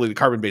 super deadly to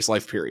carbon-based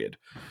life, period.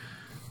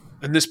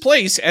 And this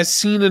place has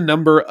seen a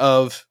number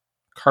of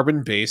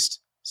carbon-based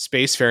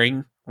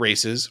spacefaring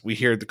races. We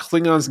hear the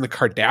Klingons and the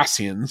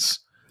Cardassians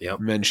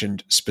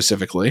mentioned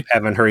specifically.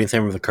 Haven't heard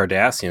anything from the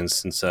Cardassians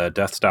since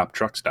Death Stop,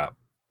 Truck Stop.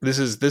 This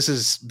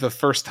is the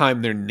first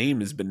time their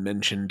name has been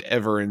mentioned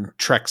ever in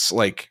Trek's,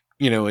 like,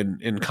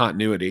 in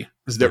continuity.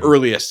 This is the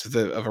earliest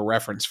of a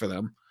reference for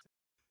them.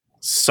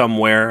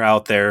 Somewhere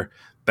out there,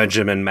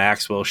 Benjamin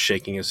Maxwell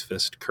shaking his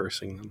fist,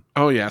 cursing them.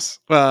 Oh, yes.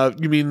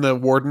 You mean the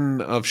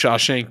warden of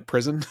Shawshank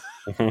Prison?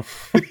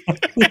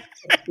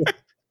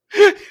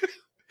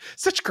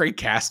 Such great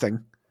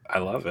casting. I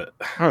love it.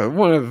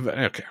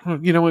 Okay.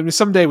 Well,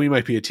 someday we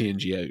might be a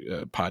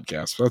TNG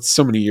podcast. That's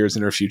so many years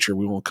in our future,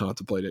 we won't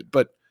contemplate it.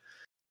 But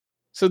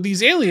so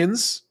these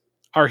aliens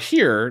are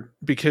here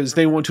because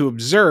they want to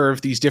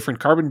observe these different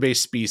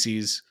carbon-based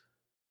species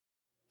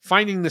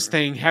finding this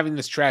thing, having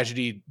this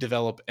tragedy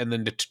develop, and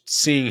then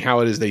seeing how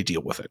it is they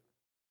deal with it.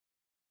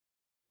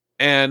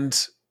 And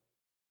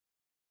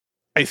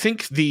I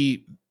think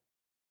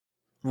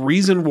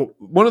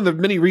one of the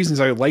many reasons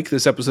I like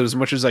this episode as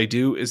much as I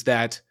do is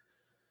that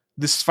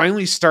this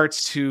finally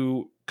starts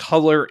to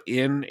color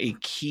in a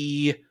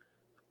key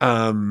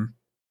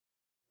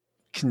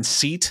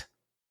conceit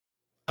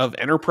of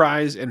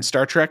Enterprise and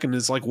Star Trek, and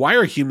is like, why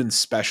are humans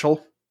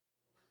special?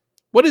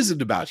 What is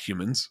it about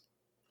humans?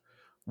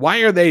 Why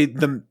are they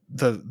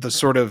the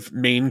sort of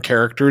main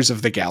characters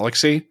of the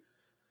galaxy?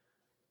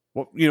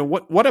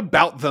 What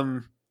about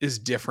them is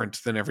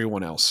different than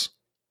everyone else?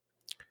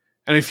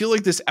 And I feel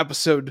like this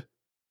episode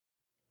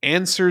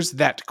answers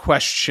that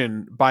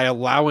question by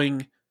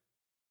allowing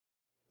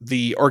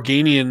the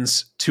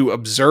Organians to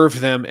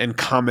observe them and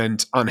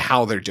comment on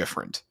how they're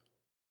different.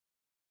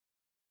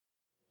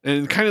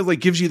 And it kind of like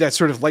gives you that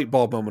sort of light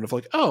bulb moment of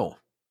like, oh,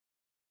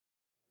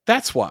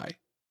 that's why.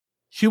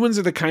 Humans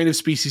are the kind of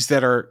species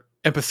that are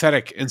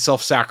empathetic and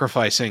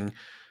self-sacrificing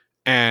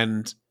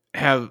and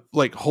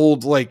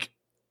hold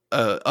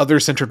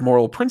other-centered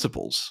moral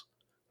principles,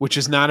 which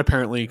is not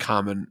apparently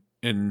common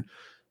in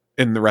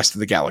the rest of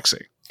the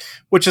galaxy.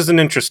 Which is an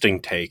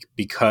interesting take,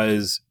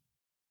 because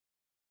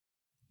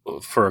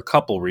for a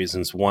couple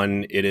reasons.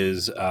 One, it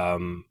is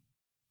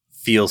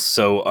feels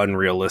so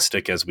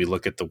unrealistic as we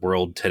look at the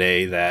world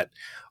today that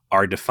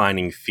our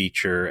defining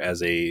feature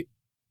as a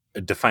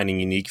defining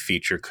unique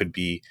feature could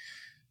be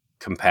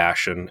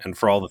compassion. And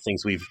for all the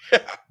things we've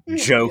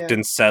joked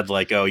and said,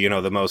 like, oh,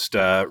 the most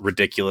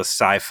ridiculous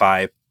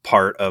sci-fi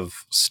part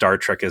of Star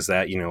Trek is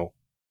that,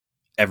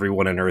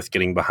 everyone on Earth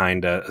getting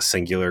behind a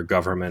singular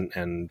government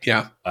and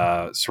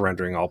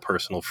surrendering all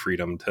personal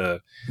freedom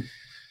to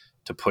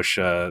push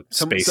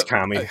space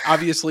commie.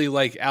 Obviously,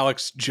 like,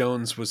 Alex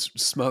Jones was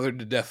smothered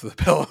to death with a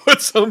pillow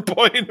at some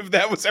point, if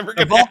that was ever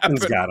going to happen.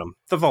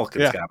 The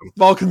Vulcans got him.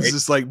 Vulcans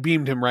just like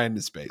beamed him right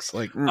into space.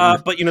 Like,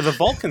 but the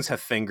Vulcans have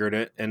fingered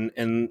it,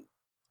 and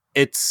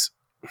it's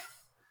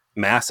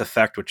Mass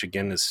Effect, which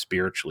again is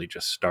spiritually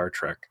just Star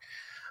Trek.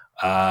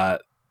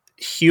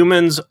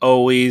 Humans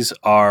always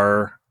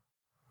are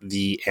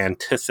the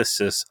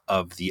antithesis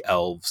of the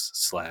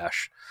elves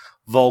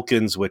 /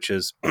 Vulcans, which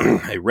is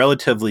a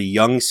relatively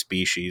young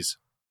species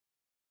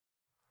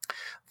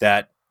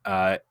that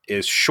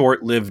is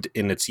short-lived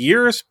in its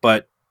years,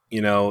 but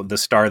the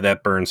star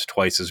that burns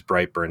twice as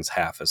bright burns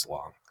half as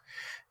long,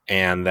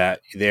 and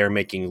that they're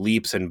making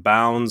leaps and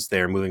bounds.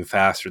 They're moving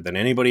faster than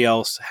anybody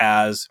else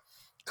has,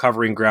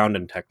 covering ground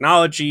in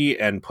technology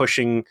and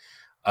pushing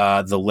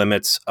the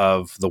limits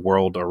of the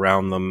world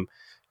around them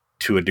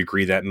to a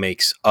degree that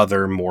makes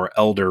other more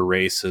elder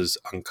races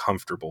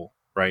uncomfortable,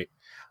 right?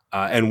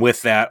 And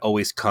with that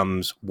always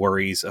comes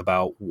worries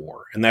about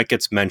war. And that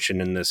gets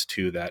mentioned in this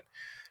too, that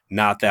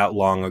not that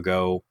long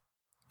ago,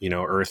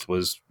 Earth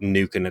was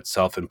nuking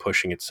itself and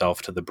pushing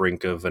itself to the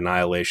brink of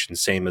annihilation,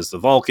 same as the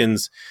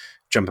Vulcans.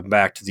 Jumping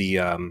back to the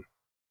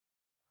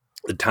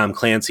Tom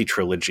Clancy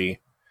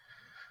trilogy.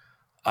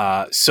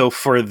 So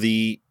for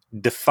the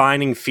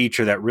defining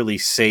feature that really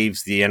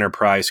saves the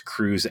Enterprise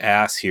crew's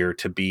ass here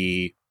to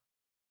be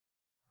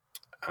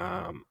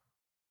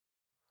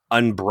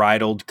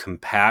unbridled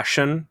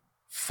compassion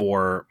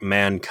for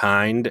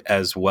mankind,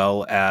 as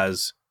well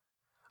as,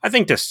 I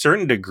think to a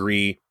certain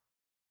degree,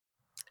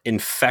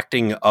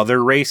 infecting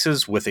other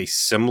races with a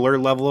similar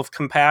level of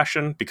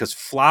compassion, because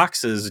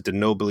Phlox's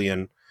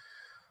Denobulan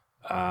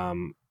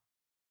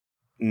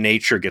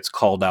nature gets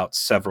called out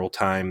several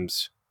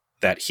times,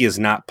 that he is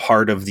not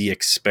part of the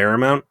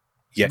experiment,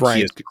 yet he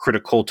Right. is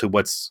critical to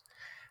what's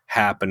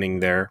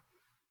happening there.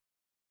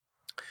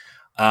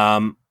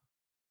 And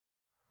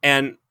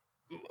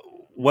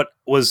what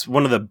was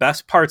one of the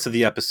best parts of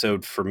the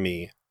episode for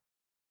me,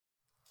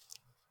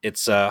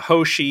 it's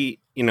Hoshi,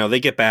 they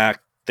get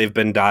back, they've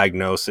been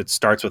diagnosed. It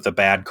starts with a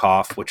bad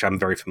cough, which I'm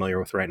very familiar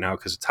with right now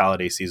because it's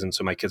holiday season,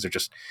 so my kids are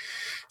just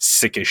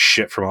sick as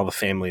shit from all the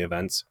family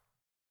events.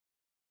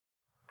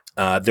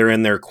 They're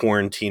in their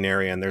quarantine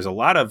area, and there's a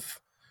lot of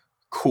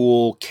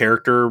cool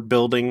character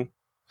building.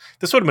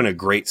 This would have been a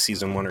great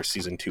season 1 or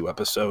season 2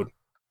 episode.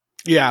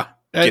 Yeah.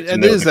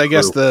 And this is, I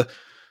guess, the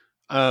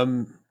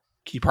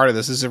key part of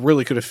this is it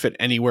really could have fit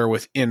anywhere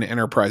within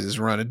Enterprise's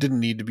run. It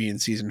didn't need to be in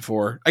season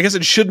 4. I guess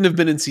it shouldn't have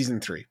been in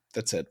season 3.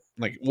 That's it.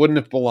 Like, wouldn't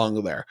have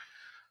belonged there.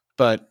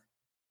 But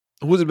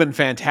it would have been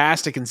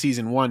fantastic in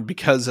season 1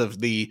 because of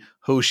the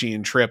Hoshi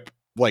and Trip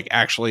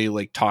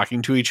actually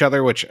talking to each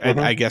other, which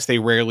I guess they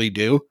rarely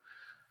do.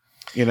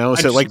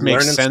 So it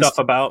makes sense. Stuff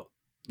about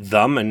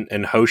them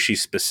and Hoshi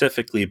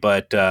specifically,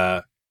 but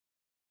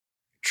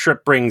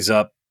Trip brings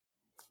up,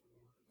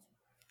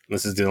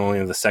 this is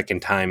only the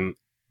second time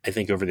I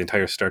think over the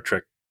entire Star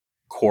Trek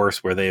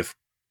course where they've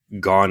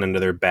gone into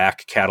their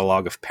back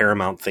catalog of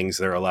Paramount things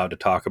they're allowed to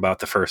talk about,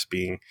 the first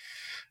being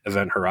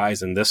Event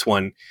Horizon. This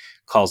one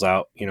calls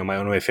out, one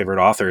of my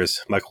favorite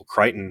authors, Michael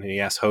Crichton, and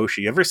he asks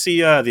Hoshi, "You ever see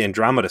the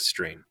Andromeda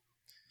Strain?"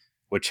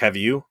 Which, have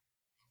you?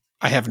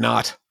 I have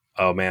not.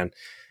 Oh man,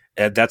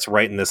 that's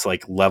right in this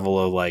level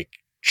of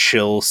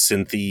chill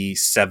synthy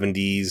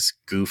 70s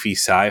goofy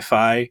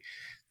sci-fi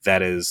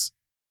that is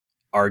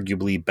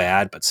arguably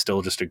bad but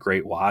still just a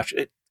great watch.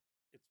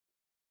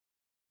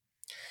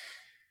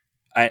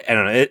 I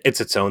don't know, it's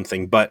its own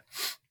thing, but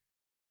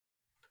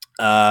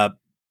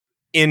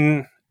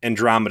in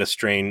Andromeda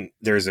Strain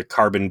there's a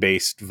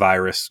carbon-based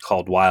virus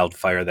called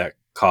Wildfire that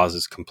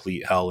causes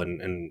complete hell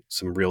and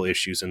some real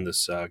issues in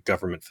this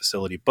government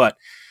facility, but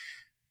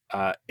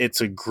it's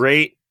a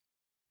great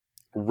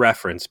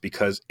reference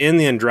because in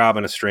the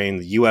Andromeda Strain,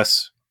 the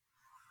U.S.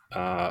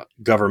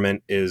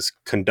 Government is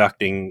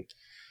conducting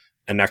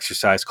an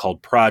exercise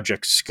called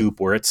Project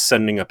Scoop, where it's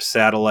sending up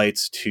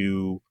satellites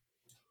to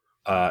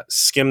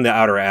skim the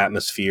outer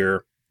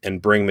atmosphere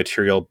and bring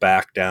material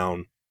back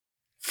down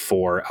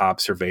for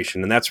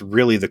observation. And that's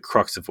really the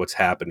crux of what's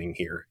happening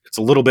here. It's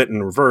a little bit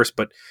in reverse,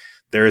 but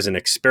there is an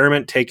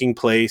experiment taking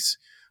place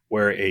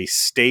where a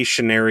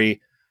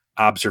stationary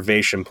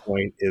observation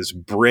point is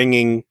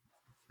bringing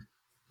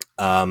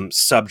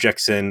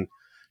subjects in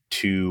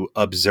to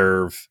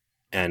observe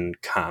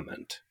and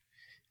comment.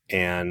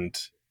 And,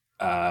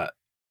 I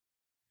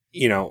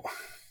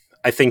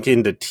think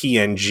into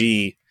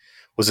TNG,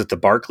 was it the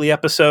Barclay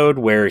episode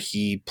where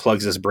he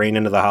plugs his brain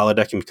into the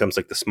holodeck and becomes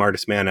the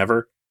smartest man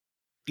ever?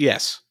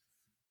 Yes.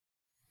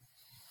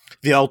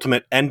 The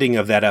ultimate ending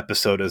of that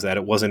episode is that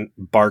it wasn't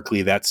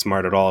Barclay that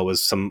smart at all. It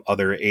was some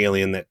other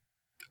alien that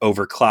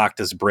overclocked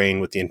his brain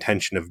with the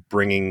intention of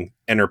bringing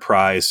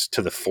Enterprise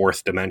to the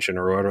 4th dimension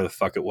or whatever the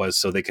fuck it was,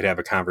 so they could have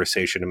a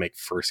conversation and make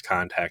first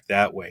contact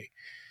that way.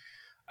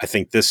 I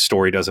think this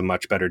story does a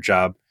much better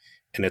job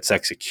in its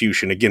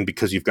execution, again,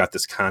 because you've got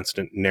this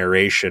constant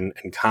narration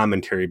and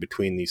commentary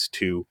between these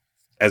two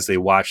as they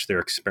watch their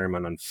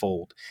experiment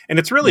unfold. And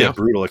it's really a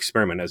brutal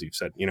experiment, as you've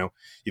said.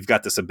 You've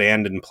got this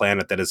abandoned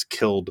planet that has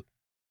killed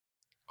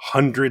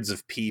hundreds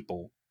of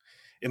people.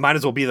 It might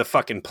as well be the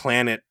fucking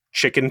Planet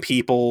Chicken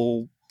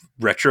People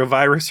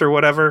retrovirus or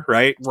whatever,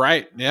 right?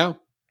 Right, yeah.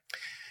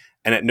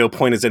 And at no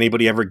point has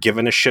anybody ever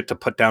given a shit to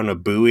put down a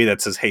buoy that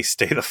says, "Hey,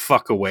 stay the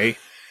fuck away."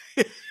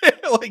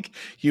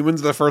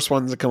 Humans are the first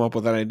ones to come up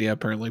with that idea,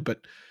 apparently. But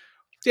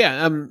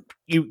yeah,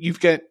 you've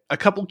got a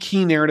couple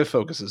key narrative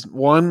focuses.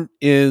 One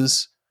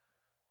is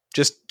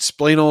just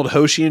plain old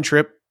Hoshi and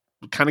Trip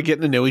kind of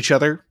getting to know each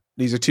other.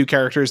 These are two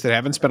characters that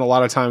haven't spent a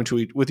lot of time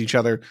with each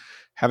other,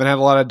 haven't had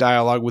a lot of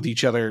dialogue with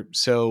each other.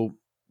 So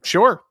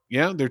sure,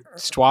 yeah, they're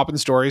swapping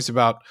stories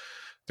about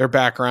their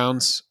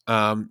backgrounds.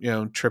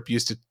 Trip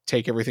used to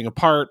take everything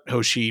apart.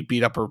 Hoshi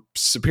beat up her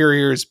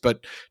superiors,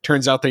 but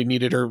turns out they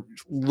needed her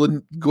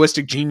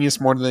linguistic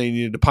genius more than they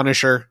needed to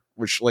punish her,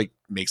 which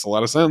makes a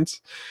lot of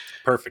sense.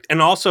 Perfect.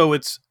 And also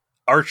it's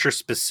Archer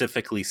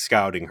specifically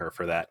scouting her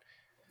for that.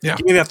 Yeah.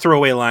 Give me that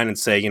throwaway line and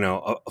say,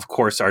 of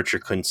course Archer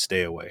couldn't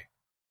stay away.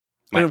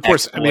 And of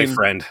course,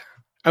 boyfriend.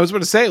 I was about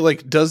to say,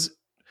 does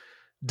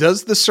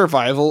the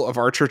survival of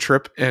Archer,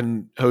 Trip,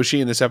 and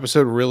Hoshi in this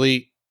episode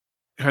really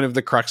kind of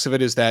the crux of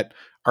it is that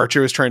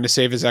Archer was trying to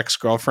save his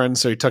ex-girlfriend,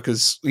 so he took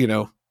his,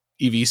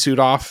 EV suit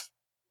off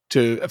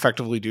to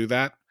effectively do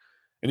that.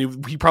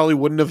 And he probably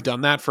wouldn't have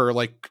done that for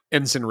like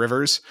Ensign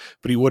Rivers,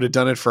 but he would have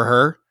done it for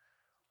her.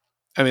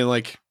 I mean,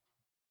 like,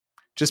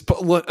 just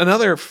put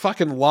another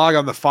fucking log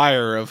on the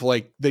fire of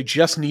like, they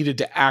just needed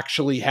to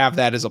actually have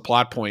that as a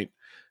plot point.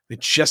 They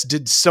just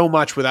did so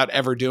much without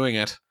ever doing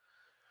it.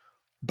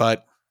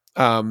 But,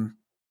 and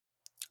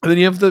then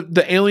you have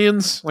the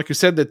aliens, like you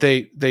said, that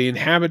they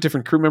inhabit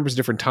different crew members,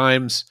 different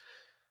times.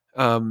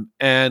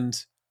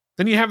 And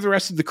then you have the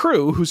rest of the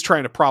crew who's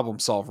trying to problem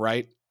solve,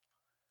 right?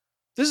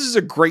 This is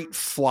a great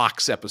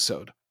Phlox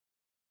episode.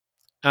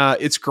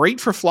 It's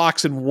great for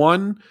Phlox in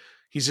one,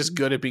 he's just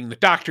good at being the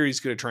doctor. He's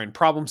good at trying to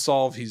problem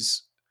solve.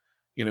 He's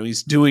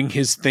doing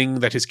his thing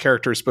that his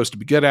character is supposed to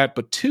be good at.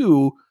 But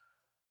two,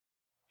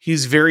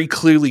 he's very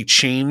clearly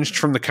changed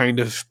from the kind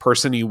of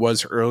person he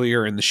was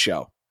earlier in the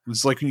show.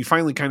 It's like when you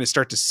finally kind of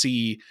start to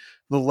see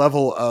the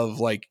level of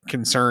like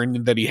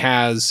concern that he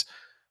has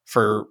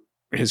for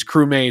his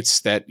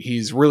crewmates, that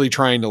he's really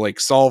trying to like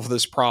solve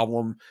this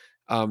problem.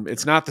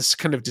 It's not this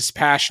kind of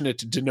dispassionate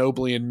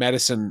Denoblian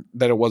medicine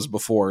that it was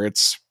before.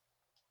 It's,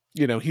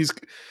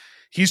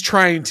 he's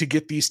trying to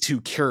get these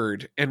two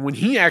cured. And when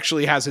he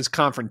actually has his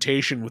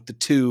confrontation with the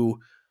two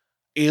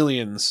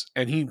aliens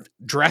and he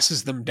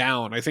dresses them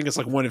down, I think it's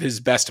like one of his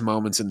best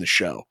moments in the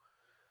show.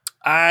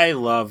 I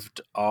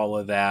loved all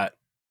of that.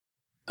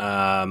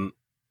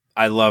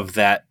 I love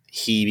that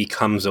he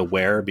becomes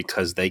aware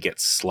because they get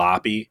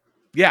sloppy.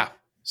 Yeah.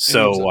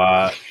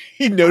 So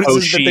he notices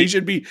Hoshi, that they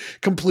should be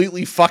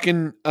completely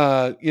fucking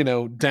down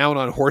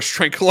on horse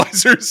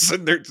tranquilizers,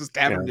 and they're just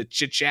having to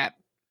chit chat.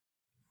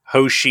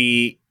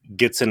 Hoshi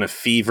gets in a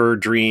fever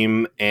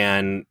dream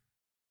and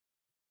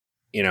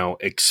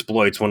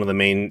exploits one of the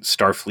main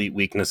Starfleet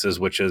weaknesses,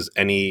 which is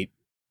any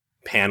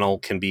panel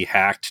can be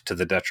hacked to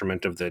the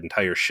detriment of the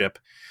entire ship.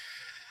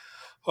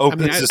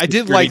 I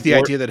did like the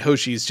idea that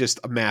Hoshi is just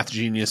a math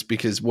genius,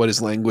 because what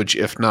is language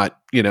if not,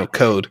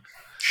 code?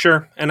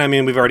 Sure. And I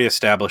mean, we've already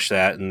established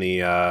that in the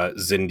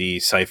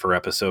Zindi Cypher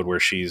episode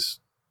where she's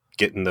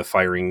getting the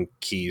firing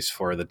keys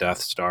for the Death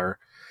Star.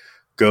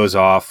 Goes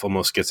off,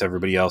 almost gets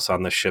everybody else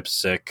on the ship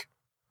sick.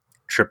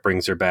 Trip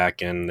brings her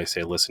back in. They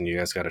say, listen, you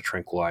guys got to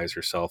tranquilize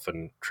yourself.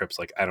 And Trip's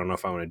like, I don't know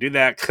if I want to do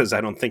that because I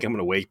don't think I'm going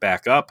to wake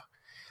back up.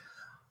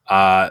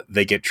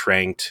 They get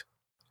tranked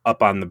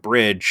up on the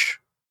bridge.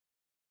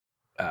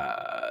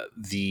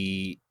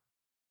 The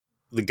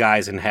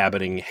guys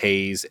inhabiting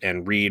Hayes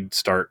and Reed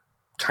start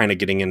kind of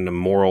getting into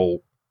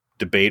moral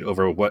debate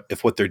over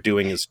what they're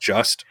doing is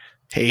just.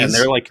 Hayes. And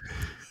they're like,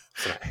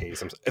 it's not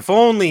Hayes. If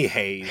only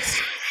Hayes.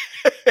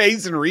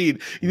 Hayes and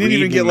Reed. You didn't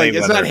even get like, Mayweather.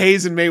 It's not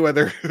Hayes and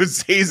Mayweather.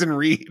 It's Hayes and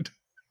Reed.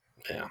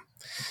 Yeah.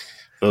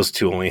 Those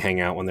two only hang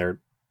out when they're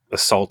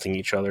assaulting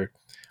each other.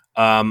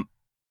 And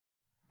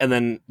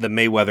then the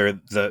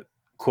Mayweather, the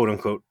quote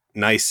unquote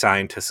nice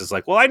scientist, is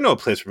like, well, I know a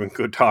place where we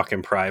can go talk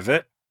in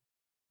private.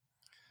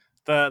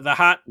 The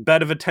hot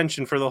bed of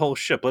attention for the whole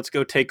ship. Let's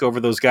go take over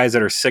those guys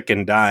that are sick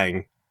and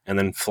dying. And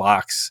then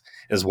Phlox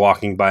is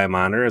walking by a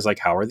monitor, is like,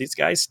 how are these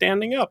guys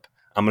standing up?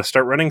 I'm going to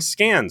start running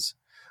scans.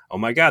 Oh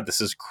my God, this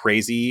is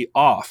crazy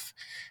off.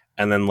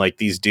 And then like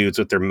these dudes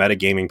with their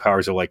metagaming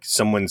powers are like,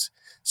 someone's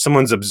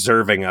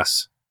observing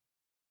us.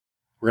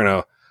 We're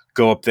going to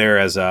go up there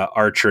as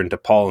Archer and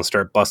DePaul and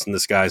start busting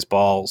this guy's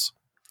balls.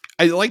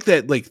 I like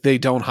that, like, they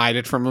don't hide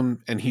it from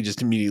him and he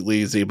just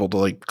immediately is able to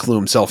like clue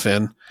himself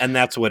in. And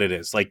that's what it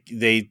is. Like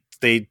the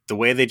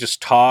way they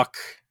just talk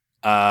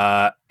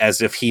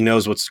as if he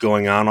knows what's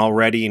going on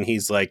already. And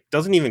he's like,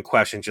 doesn't even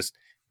question, just,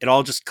 it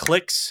all just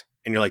clicks.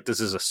 And you're like, this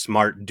is a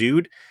smart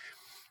dude.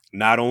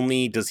 Not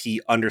only does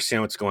he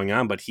understand what's going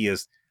on, but he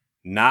is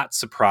not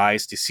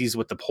surprised. He sees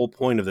what the whole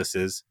point of this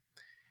is.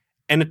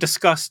 And it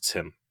disgusts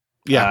him.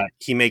 Yeah.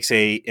 He makes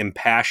a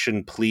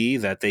impassioned plea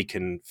that they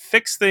can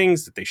fix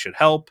things, that they should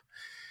help,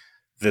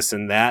 this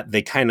and that.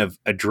 They kind of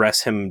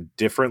address him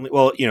differently.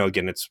 Well,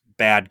 again, it's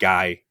bad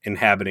guy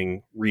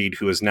inhabiting Reed,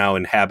 who is now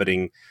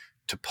inhabiting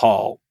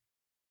T'Pol,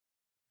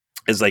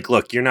 is like,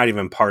 look, you're not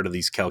even part of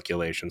these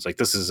calculations. Like,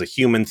 this is a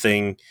human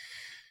thing.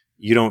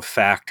 You don't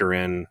factor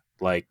in,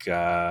 like,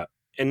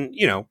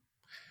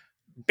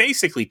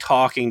 basically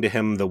talking to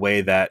him the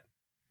way that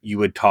you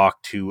would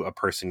talk to a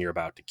person you're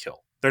about to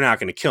kill. They're not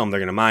going to kill him. They're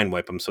going to mind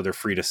wipe him. So they're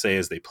free to say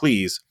as they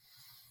please.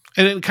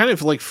 And it kind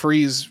of like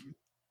frees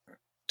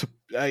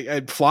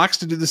Phlox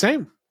to do the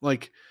same.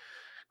 Like,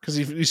 because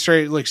he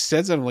straight like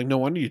says that, I'm like, no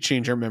wonder you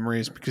change our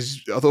memories,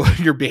 because although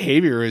your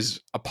behavior is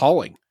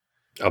appalling.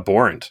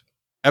 Abhorrent.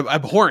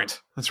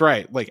 Abhorrent. That's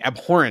right. Like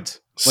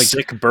abhorrent. Like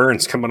sick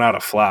burns coming out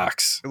of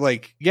Phlox.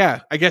 Like, yeah,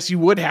 I guess you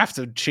would have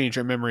to change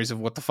your memories of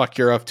what the fuck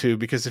you're up to,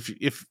 because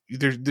if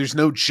there's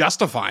no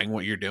justifying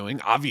what you're doing,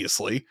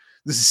 obviously.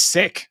 This is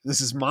sick. This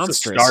is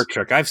monstrous. Star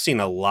Trek. I've seen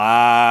a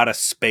lot of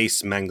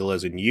space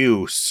Mengelas, and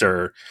you,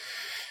 sir,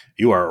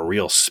 you are a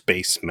real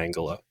space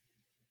Mengele.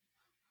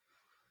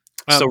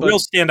 So real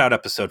standout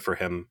episode for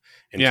him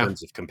in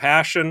terms of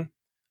compassion.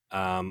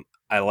 I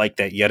like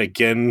that yet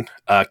again.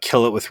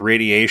 Kill it with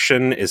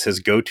radiation is his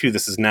go-to.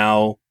 This is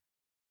now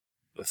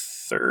the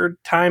third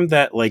time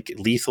that like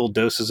lethal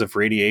doses of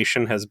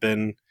radiation has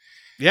been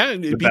Yeah,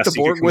 and it The beat the best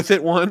you could Borg with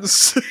it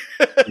once.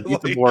 He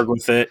beat the Borg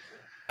with it.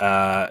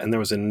 And there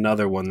was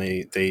another one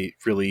they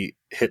really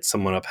hit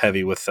someone up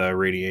heavy with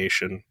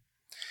radiation.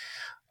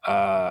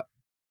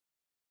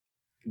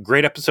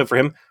 Great episode for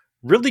him.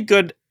 Really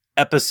good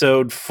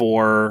episode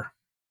for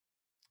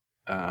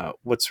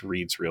what's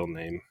Reed's real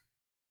name?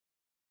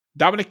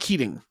 Dominic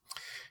Keating.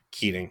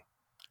 Keating.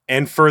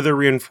 And further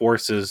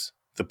reinforces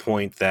the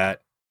point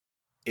that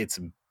it's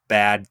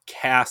bad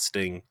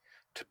casting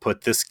to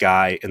put this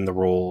guy in the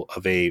role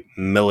of a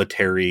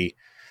military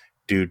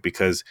dude,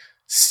 because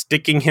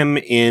sticking him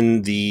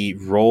in the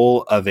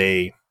role of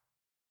a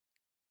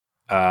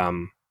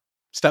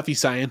stuffy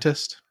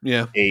scientist,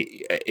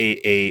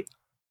 a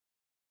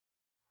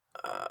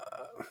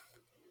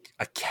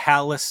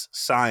callous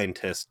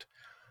scientist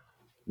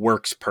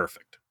works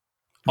perfect.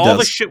 All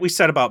the shit we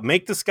said about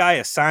make this guy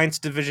a science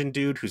division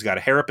dude who's got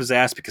a hair up his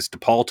ass because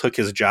DePaul took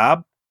his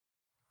job,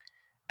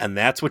 and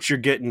that's what you're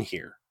getting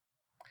here.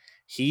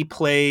 He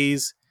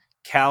plays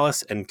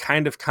callous and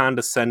kind of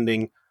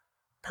condescending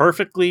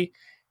perfectly.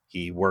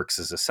 He works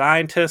as a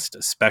scientist,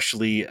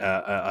 especially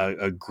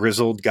a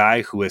grizzled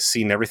guy who has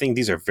seen everything.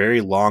 These are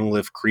very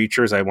long-lived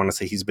creatures. I want to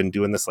say he's been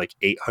doing this like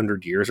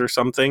 800 years or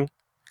something.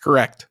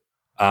 Correct.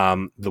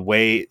 The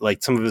way,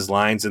 like, some of his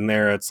lines in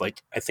there, it's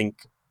like, I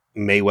think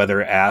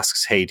Mayweather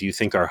asks, hey, do you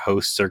think our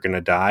hosts are going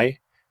to die?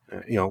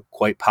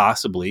 Quite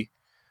possibly.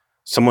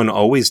 Someone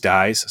always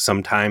dies.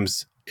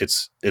 Sometimes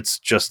it's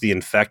just the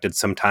infected.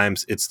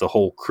 Sometimes it's the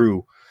whole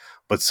crew,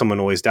 but someone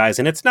always dies.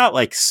 And it's not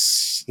like,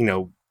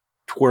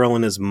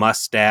 twirling his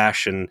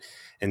mustache and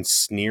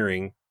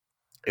sneering.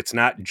 It's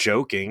not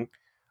joking.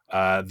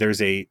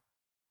 There's a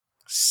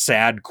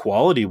sad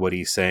quality what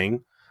he's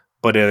saying,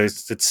 but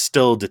it's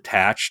still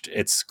detached.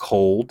 It's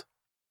cold,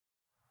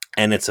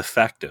 and it's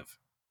effective.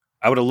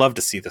 I would have loved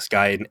to see this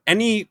guy in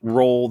any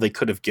role they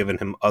could have given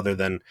him other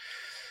than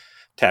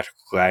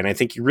tactical guy, and I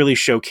think he really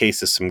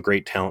showcases some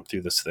great talent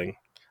through this thing.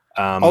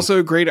 Also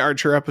a great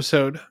Archer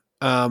episode.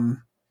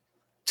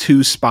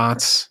 2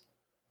 spots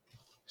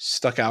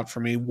stuck out for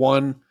me.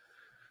 One,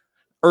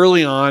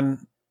 early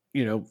on,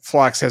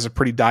 Phlox has a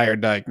pretty dire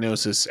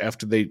diagnosis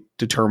after they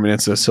determine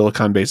it's a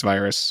silicon-based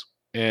virus,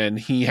 and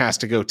he has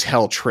to go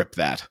tell Trip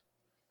that,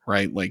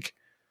 right? Like,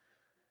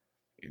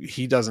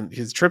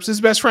 Trip's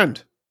his best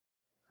friend,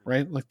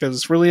 right? Like, that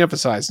was really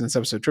emphasized in this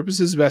episode. Trip is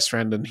his best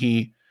friend, and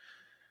he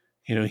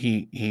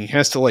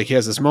has to, like, he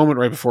has this moment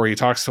right before he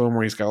talks to him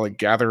where he's got to, like,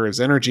 gather his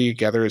energy,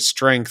 gather his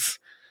strength,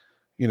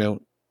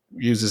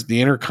 uses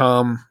the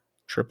intercom.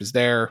 Trip is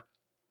there.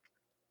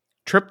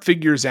 Trip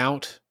figures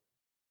out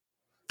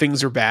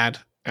things are bad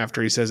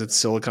after he says it's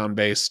silicon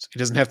based. He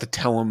doesn't have to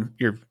tell him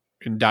you're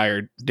in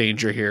dire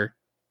danger here.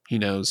 He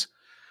knows.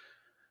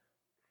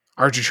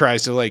 Archer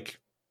tries to, like,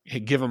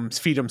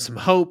 feed him some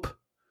hope,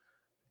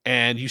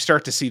 and you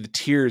start to see the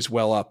tears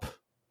well up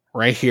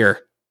right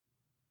here,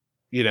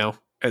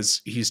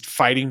 as he's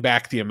fighting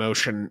back the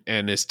emotion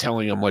and is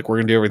telling him, like, we're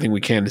going to do everything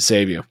we can to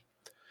save you.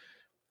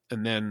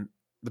 And then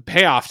the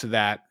payoff to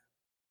that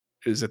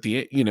is at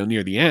the,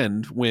 near the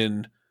end,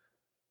 when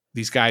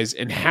these guys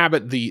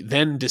inhabit the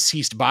then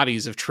deceased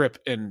bodies of Trip,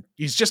 and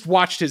he's just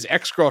watched his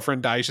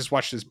ex-girlfriend die. He's just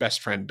watched his best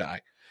friend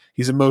die.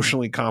 He's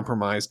emotionally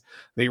compromised.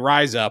 They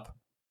rise up.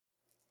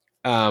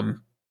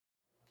 And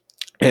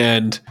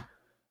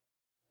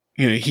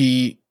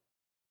he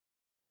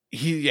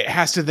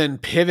has to then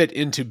pivot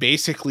into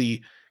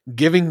basically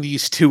giving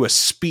these two a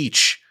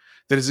speech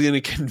that is going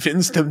to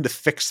convince them to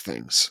fix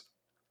things.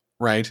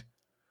 Right?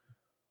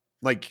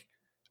 Like,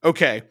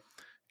 okay,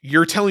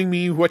 you're telling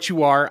me what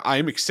you are.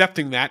 I'm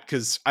accepting that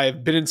because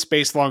I've been in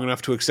space long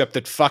enough to accept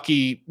that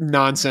fucky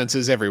nonsense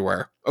is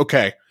everywhere.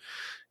 Okay.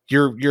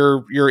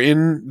 You're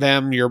in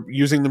them. You're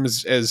using them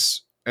as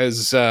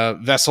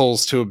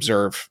vessels to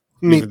observe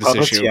meat this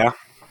puppets, issue. yeah.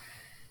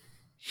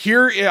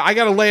 Here, I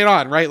got to lay it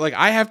on, right? Like,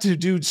 I have to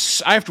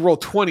roll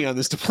 20 on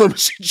this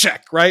diplomacy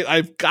check, right?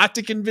 I've got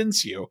to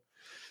convince you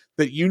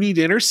that you need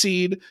to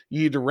intercede.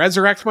 You need to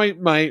resurrect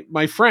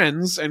my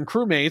friends and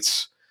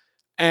crewmates,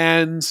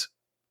 and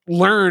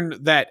learn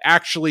that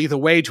actually the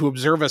way to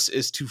observe us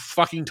is to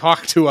fucking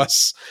talk to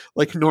us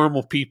like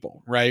normal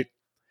people, right?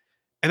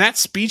 And that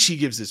speech he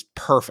gives is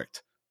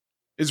perfect.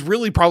 Is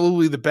really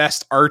probably the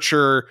best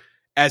Archer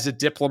as a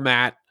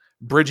diplomat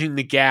bridging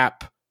the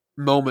gap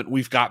moment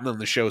we've gotten on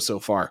the show so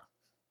far.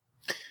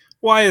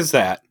 Why is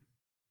that?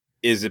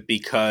 Is it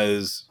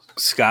because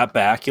Scott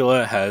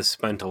Bakula has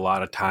spent a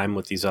lot of time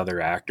with these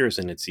other actors,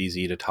 and it's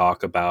easy to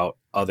talk about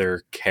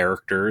other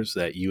characters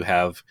that you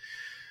have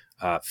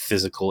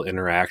physical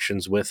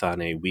interactions with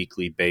on a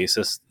weekly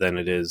basis than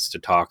it is to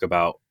talk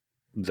about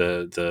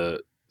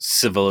the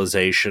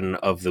civilization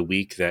of the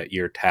week that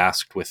you're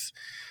tasked with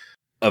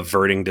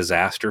averting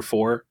disaster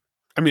for?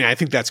 I mean, I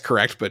think that's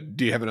correct, but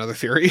do you have another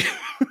theory?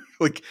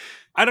 Like,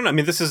 I don't know. I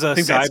mean, this is a I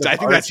think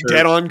that's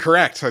dead on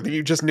correct. I think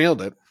you just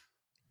nailed it.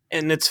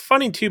 And it's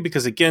funny too,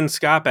 because again,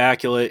 Scott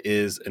Bakula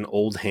is an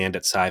old hand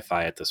at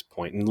sci-fi at this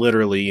point. And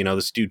literally,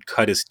 this dude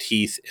cut his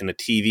teeth in a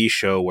TV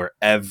show where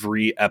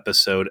every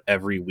episode,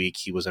 every week,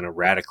 he was in a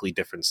radically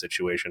different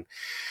situation.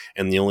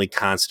 And the only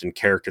constant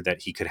character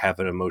that he could have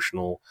an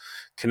emotional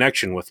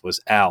connection with was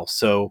Al.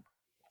 So,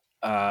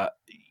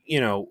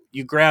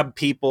 you grab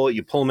people,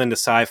 you pull them into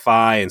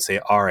sci-fi and say,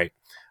 all right,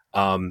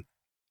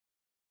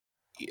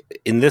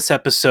 in this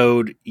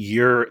episode,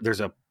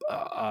 there's an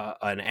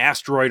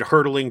asteroid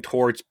hurtling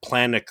towards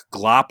planet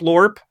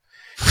Gloplorp,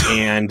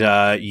 and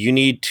you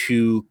need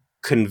to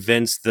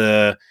convince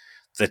the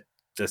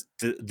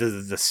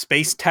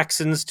space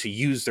Texans to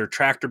use their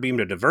tractor beam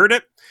to divert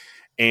it.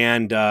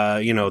 And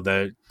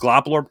the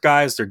Gloplorp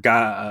guys,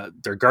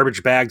 they're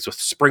garbage bags with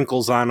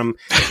sprinkles on them,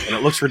 and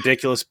it looks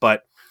ridiculous.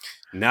 But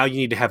now you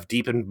need to have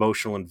deep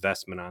emotional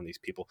investment on these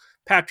people.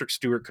 Patrick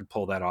Stewart could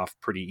pull that off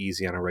pretty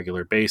easy on a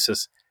regular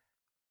basis.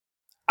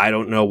 I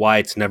don't know why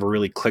it's never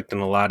really clicked in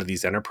a lot of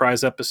these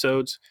Enterprise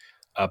episodes.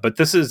 But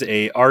this is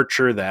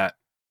Archer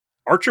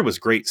was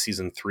great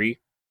season 3.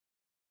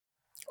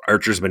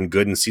 Archer's been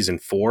good in season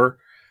 4.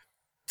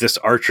 This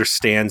Archer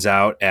stands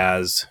out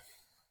as,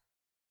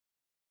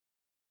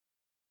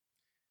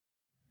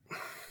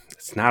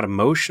 it's not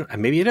emotional.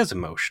 Maybe it is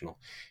emotional.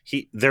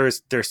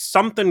 There's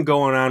something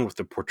going on with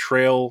the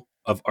portrayal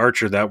of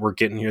Archer that we're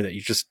getting here that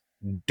you just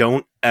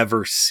don't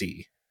ever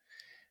see.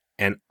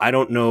 And I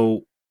don't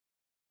know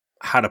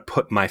how to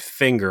put my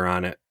finger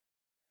on it,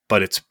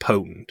 but it's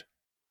potent.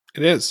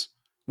 It is.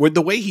 With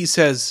the way he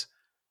says,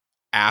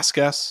 ask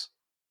us,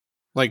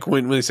 like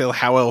when they say,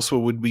 how else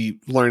would we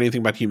learn anything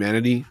about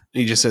humanity?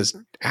 He just says,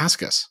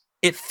 ask us.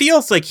 It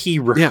feels like he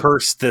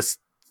rehearsed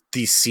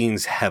these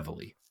scenes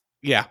heavily.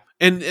 Yeah.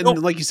 And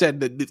like you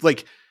said,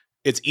 like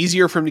it's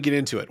easier for him to get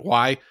into it.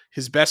 Why?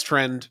 His best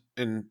friend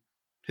and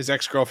his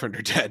ex-girlfriend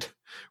are dead,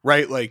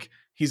 right? Like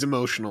he's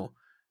emotional.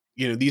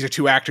 These are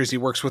two actors he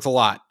works with a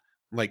lot.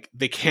 Like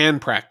they can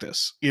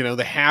practice, they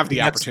have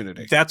the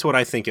opportunity. That's what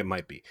I think it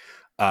might be.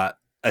 A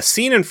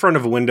scene in front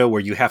of a window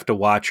where you have to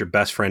watch your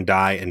best friend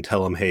die and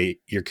tell him, hey,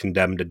 you're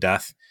condemned to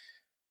death.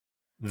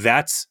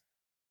 That's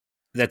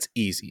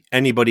easy.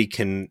 Anybody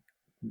can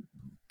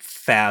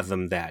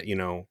fathom that,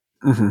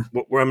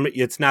 Mm-hmm.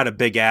 It's not a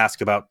big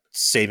ask about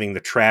saving the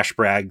trash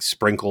bag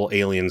sprinkle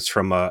aliens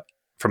from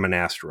an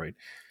asteroid.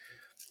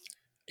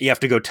 You have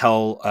to go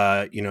tell,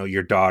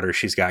 your daughter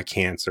she's got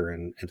cancer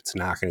and it's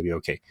not going to be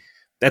okay.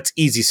 That's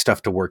easy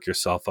stuff to work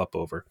yourself up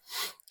over.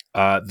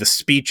 The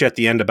speech at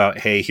the end about,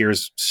 hey,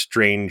 here's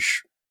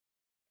strange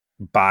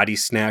body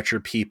snatcher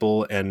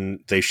people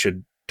and they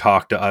should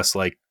talk to us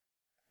like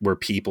we're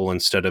people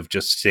instead of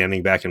just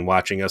standing back and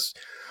watching us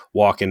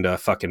walk into a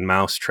fucking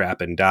mousetrap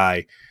and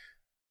die.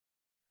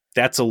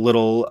 That's a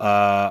little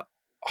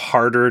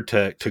harder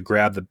to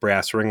grab the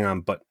brass ring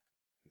on, but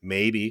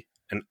maybe.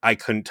 And I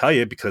couldn't tell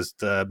you because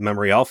the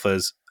memory alpha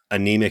is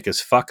anemic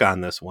as fuck on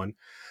this one.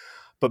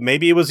 But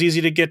maybe it was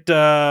easy to get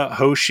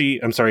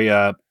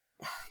Linda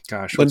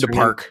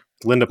Park.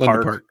 Linda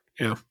Park.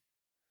 Yeah.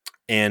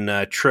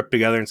 And Trip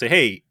together and say,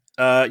 hey,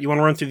 you want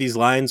to run through these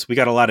lines? We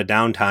got a lot of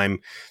downtime.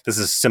 This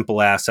is a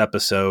simple ass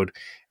episode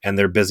and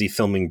they're busy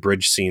filming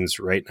bridge scenes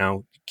right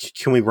now.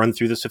 Can we run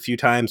through this a few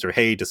times? Or,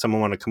 hey, does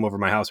someone want to come over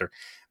to my house? Or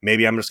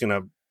maybe I'm just going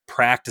to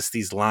practice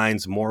these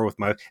lines more with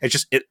my, it's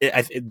just,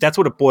 that's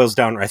what it boils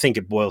down. Or I think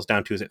it boils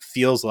down to is it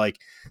feels like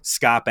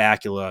Scott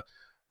Bakula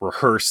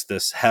rehearsed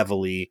this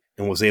heavily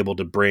and was able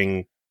to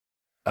bring,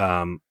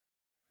 a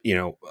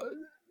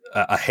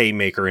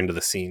haymaker into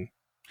the scene.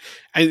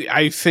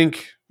 I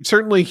think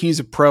certainly he's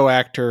a pro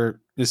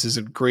actor. This is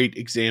a great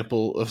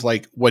example of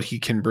like what he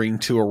can bring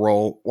to a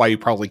role, why you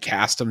probably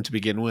cast him to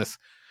begin with.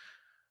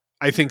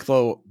 I think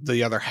though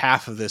the other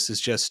half of this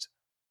is just,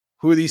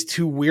 who are these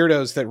two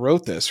weirdos that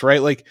wrote this, right?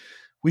 Like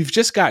we've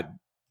just got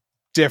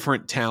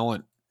different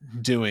talent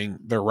doing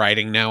the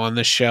writing now on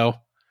this show.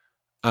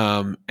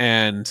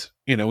 And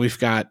we've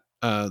got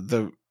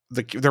the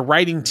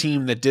writing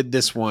team that did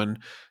this one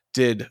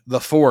did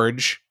The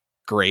Forge,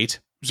 great.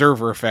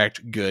 Observer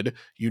Effect, good.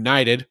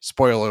 United,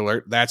 spoiler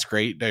alert, that's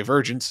great.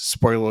 Divergence,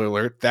 spoiler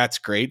alert, that's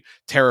great.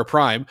 Terra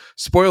Prime,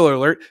 spoiler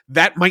alert,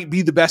 that might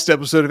be the best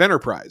episode of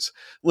Enterprise.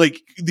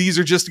 Like these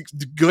are just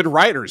good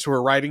writers who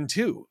are writing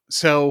too.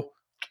 So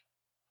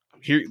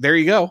there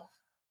you go.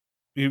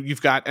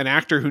 You've got an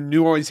actor who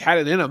knew always had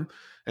it in him,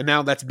 and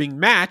now that's being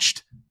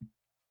matched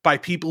by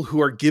people who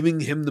are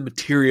giving him the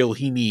material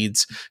he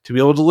needs to be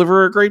able to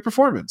deliver a great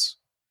performance.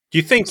 Do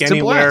you think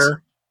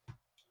anywhere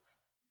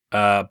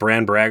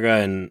Bran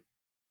Braga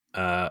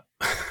and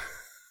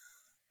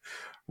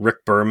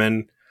Rick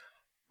Berman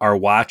are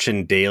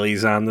watching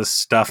dailies on this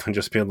stuff and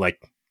just being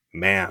like,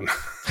 man,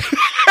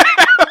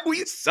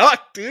 we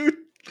suck, dude.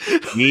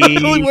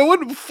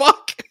 What the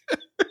fuck?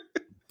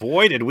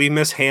 Boy, did we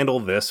mishandle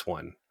this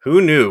one.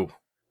 Who knew?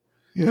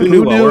 Yeah, who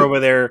knew? While we're over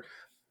there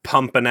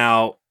pumping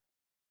out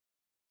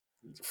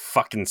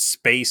fucking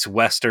space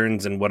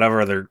westerns and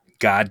whatever other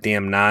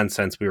goddamn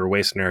nonsense we were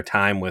wasting our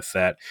time with,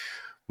 that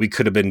we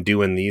could have been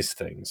doing these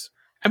things.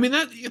 I mean,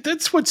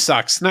 that's what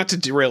sucks. Not to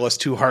derail us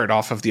too hard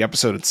off of the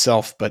episode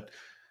itself, but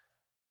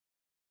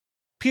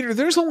Peter,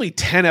 there's only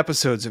 10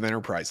 episodes of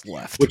Enterprise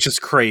left. Which is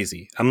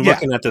crazy. I'm Yeah.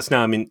 looking at this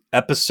now. I mean,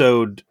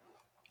 episode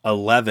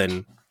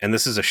 11, and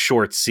this is a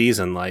short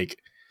season. Like,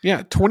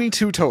 Yeah,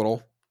 22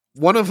 total.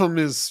 One of them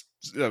is,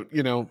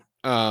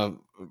 a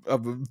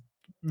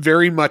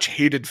very much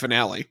hated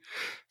finale.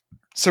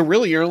 So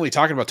really, you're only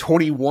talking about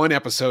 21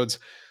 episodes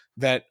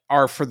that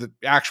are for the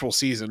actual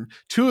season.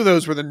 2 of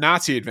those were the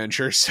Nazi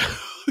adventures.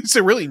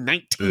 So really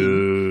 19,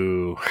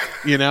 ooh.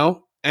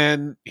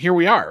 and here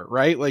we are,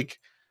 right? Like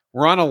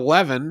we're on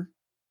 11.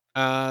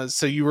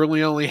 So you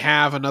really only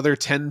have another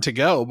 10 to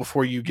go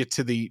before you get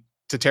to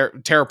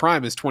Terra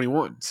Prime is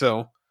 21.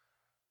 So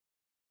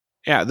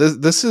yeah,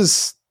 this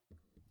is,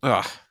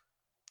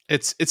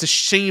 it's a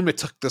shame it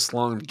took this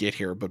long to get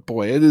here, but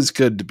boy, it is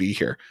good to be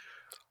here.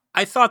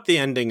 I thought the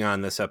ending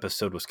on this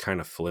episode was kind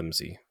of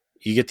flimsy.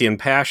 You get the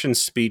impassioned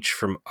speech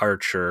from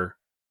Archer.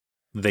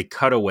 They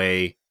cut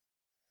away.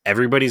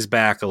 Everybody's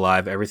back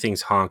alive.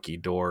 Everything's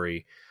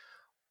honky-dory.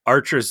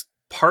 Archer's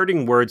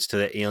parting words to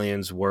the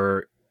aliens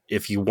were,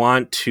 if you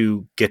want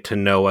to get to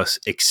know us,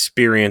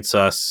 experience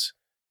us,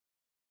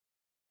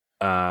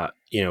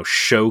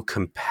 show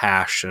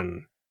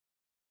compassion.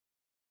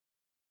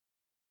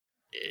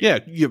 Yeah,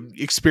 you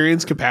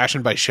experience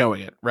compassion by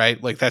showing it,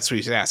 right? Like that's what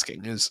he's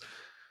asking is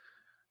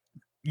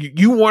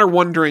you are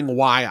wondering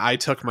why I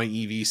took my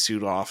EV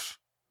suit off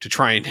to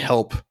try and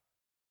help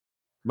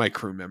my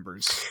crew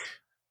members.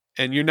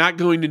 And you're not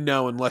going to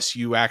know unless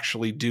you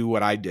actually do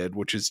what I did,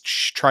 which is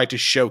try to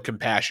show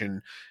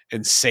compassion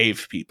and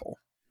save people.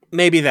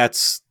 Maybe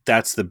that's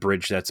the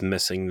bridge that's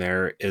missing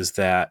there, is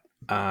that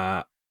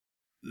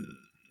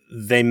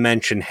they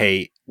mention,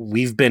 hey,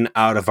 we've been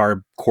out of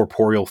our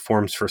corporeal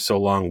forms for so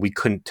long, we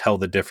couldn't tell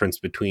the difference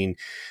between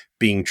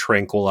being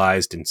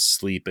tranquilized and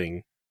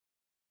sleeping.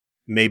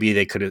 Maybe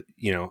they could have,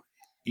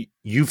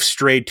 you've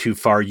strayed too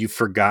far. You've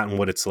forgotten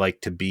what it's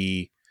like to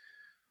be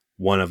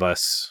one of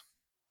us.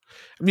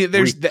 I mean,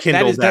 there's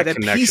that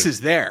piece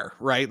is there,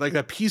 right? Like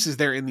that piece is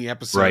there in the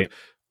episode. Right.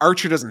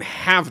 Archer doesn't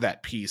have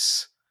that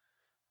piece,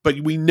 but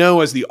we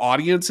know as the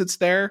audience it's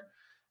there.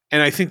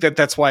 And I think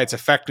that's why it's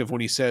effective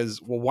when he says,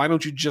 well, why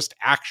don't you just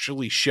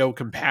actually show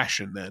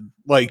compassion then?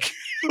 Like,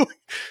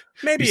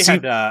 maybe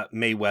had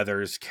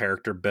Mayweather's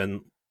character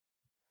been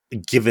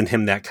given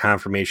him that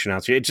confirmation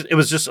out. It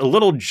was just a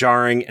little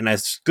jarring, and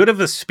as good of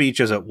a speech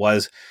as it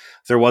was,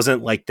 there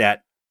wasn't like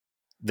that,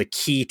 the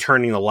key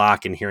turning the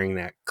lock and hearing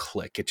that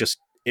click.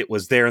 It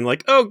was there and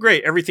like, oh,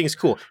 great, everything's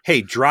cool.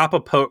 Hey, drop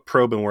a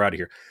probe and we're out of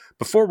here.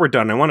 Before we're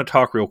done, I want to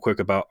talk real quick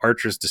about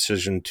Archer's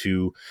decision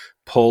to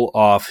pull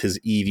off his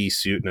EV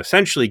suit and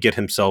essentially get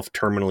himself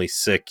terminally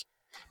sick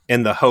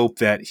in the hope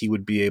that he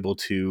would be able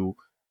to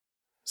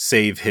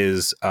save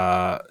his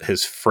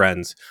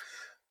friends.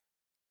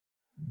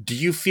 Do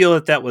you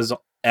feel that was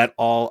at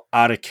all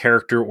out of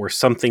character or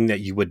something that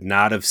you would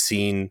not have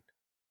seen?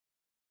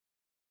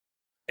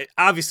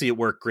 Obviously, it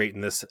worked great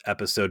in this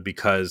episode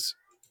because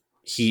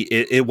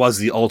it was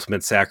the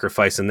ultimate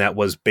sacrifice, and that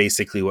was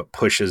basically what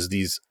pushes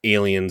these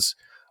aliens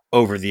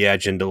over the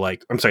edge into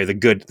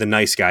the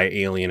nice guy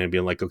alien and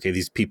being like, okay,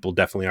 these people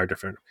definitely are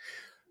different.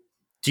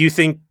 Do you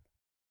think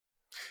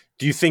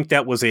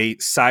that was a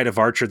side of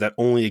Archer that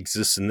only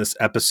exists in this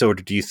episode,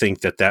 or do you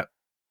think that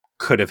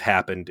could have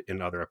happened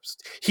in other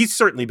episodes? He's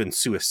certainly been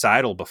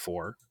suicidal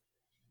before,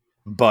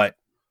 but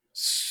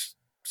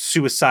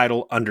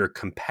suicidal under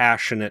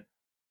compassionate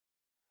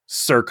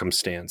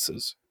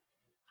circumstances.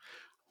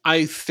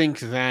 I think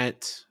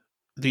that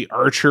the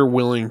Archer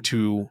willing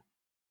to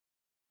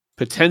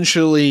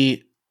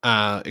potentially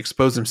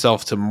expose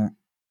himself to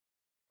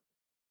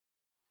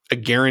a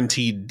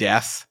guaranteed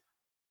death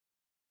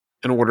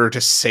in order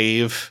to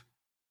save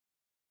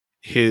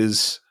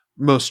his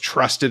most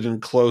trusted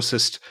and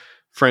closest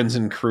friends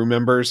and crew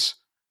members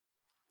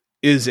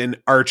is an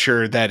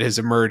Archer that has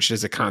emerged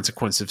as a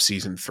consequence of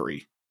season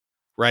 3,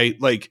 right?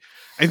 Like,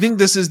 I think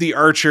this is the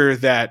Archer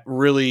that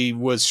really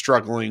was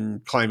struggling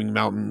climbing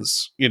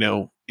mountains,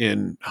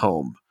 in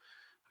Home.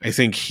 I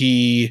think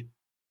he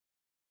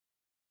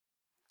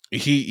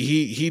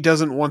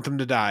doesn't want them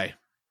to die,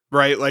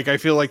 right? Like, I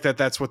feel like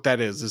that's what that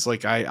is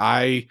like,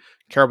 I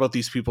care about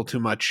these people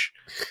too much.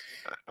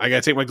 I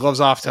gotta take my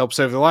gloves off to help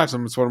save their lives,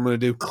 and that's what I'm gonna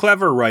do.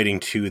 Clever writing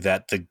too,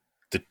 that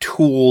the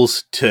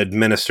tools to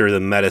administer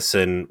the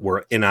medicine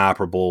were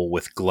inoperable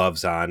with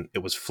gloves on. It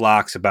was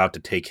Phlox about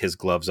to take his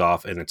gloves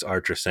off, and it's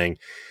Archer saying,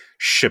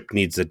 ship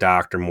needs a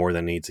doctor more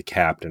than needs a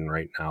captain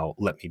right now.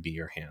 Let me be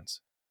your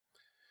hands.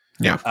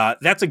 Yeah.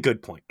 That's a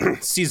good point.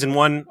 Season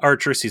 1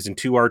 Archer, season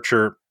 2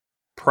 Archer,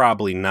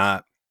 probably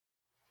not.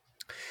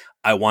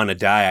 I want to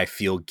die. I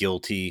feel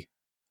guilty.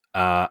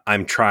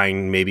 I'm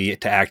trying maybe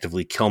to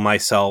actively kill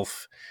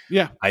myself.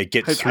 Yeah, I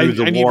get through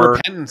the war. I need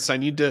repentance. I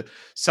need to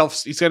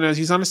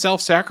he's on a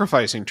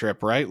self-sacrificing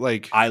trip, right?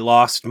 Like, I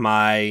lost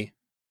my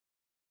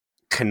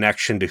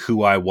connection to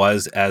who I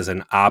was as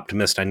an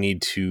optimist. I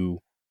need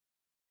to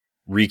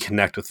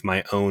reconnect with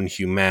my own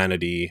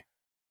humanity.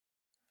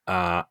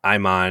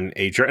 I'm on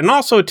a journey. And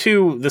also,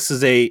 too, this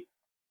is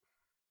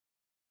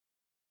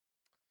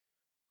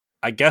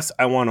I guess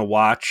I want to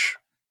watch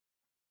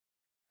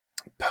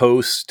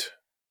post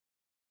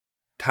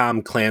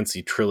Tom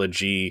Clancy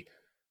trilogy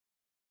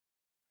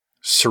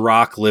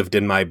Sirach Lived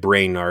in My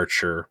Brain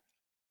Archer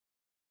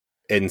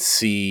and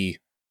see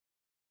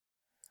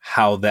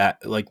how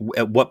that, like,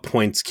 at what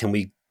points can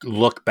we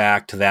look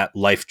back to that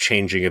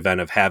life-changing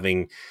event of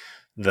having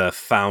the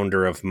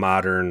founder of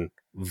modern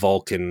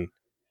Vulcan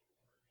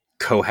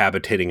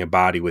cohabitating a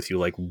body with you,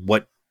 like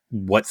what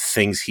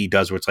things he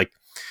does where it's like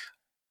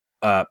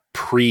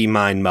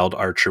pre-mind meld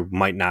Archer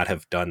might not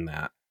have done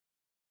that.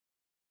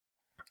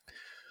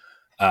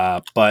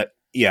 But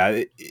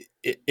yeah,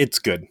 it's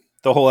good.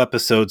 The whole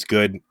episode's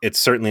good. It's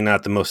certainly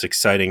not the most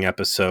exciting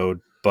episode,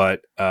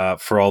 but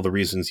for all the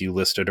reasons you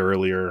listed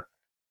earlier,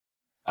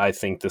 I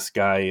think this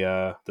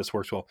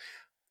works well.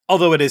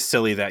 Although it is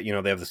silly that,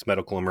 they have this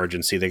medical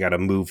emergency. They got to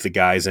move the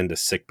guys into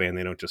sickbay and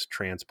they don't just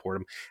transport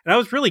them. And I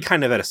was really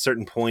kind of at a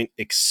certain point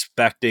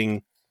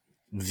expecting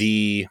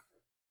the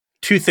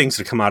two things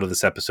to come out of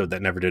this episode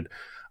that never did.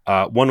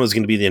 One was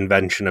going to be the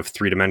invention of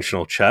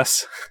 3-dimensional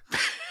chess.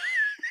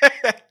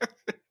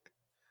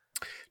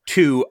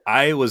 Two,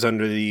 I was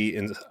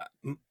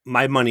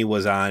my money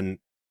was on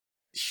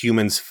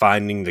humans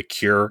finding the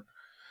cure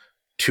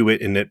to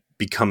it and it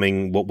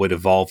becoming what would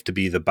evolve to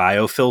be the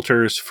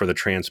biofilters for the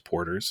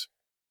transporters.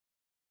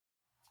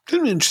 It's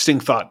an interesting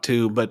thought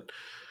too, but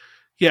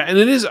yeah, and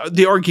it is,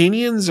 the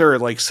Organians are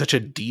like such a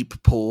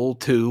deep pull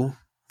too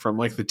from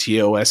like the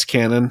TOS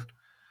canon.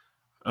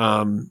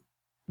 Don't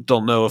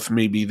know if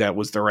maybe that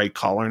was the right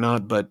call or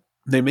not, but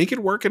they make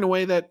it work in a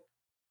way that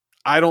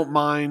I don't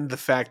mind the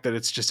fact that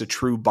it's just a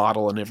true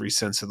bottle in every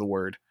sense of the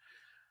word.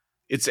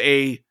 It's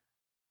a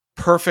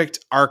perfect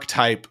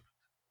archetype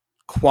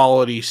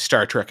quality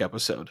Star Trek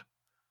episode.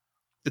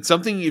 It's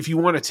something, if you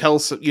want to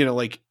tell,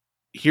 like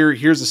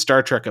here's a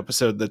Star Trek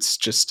episode that's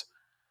just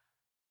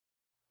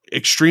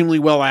extremely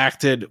well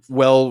acted,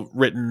 well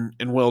written,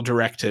 and well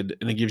directed,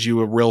 and it gives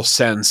you a real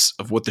sense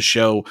of what the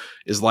show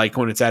is like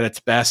when it's at its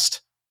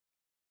best.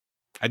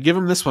 I'd give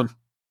them this one.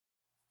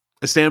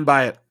 I stand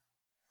by it.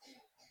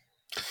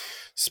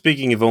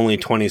 Speaking of only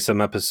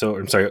 20-some episodes,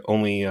 I'm sorry,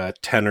 only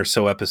 10 or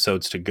so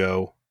episodes to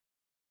go.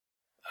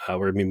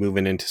 We're going to be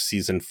moving into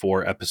season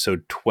 4,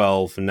 episode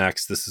 12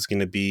 next. This is going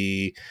to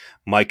be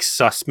Mike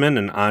Sussman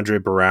and Andre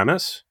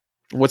Baramis.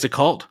 What's it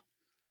called?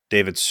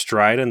 David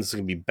Stryden. This is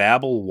going to be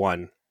Babel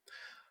 1.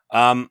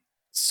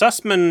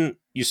 Sussman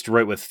used to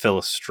write with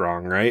Phyllis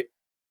Strong, right?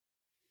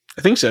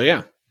 I think so,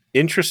 yeah.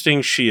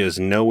 Interesting, she is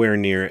nowhere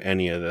near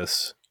any of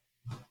this.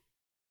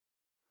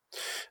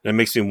 And it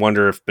makes me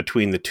wonder if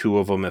between the two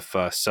of them, if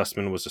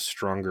Sussman was a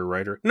stronger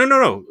writer.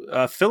 No.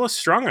 Phyllis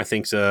Strong, I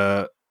think, is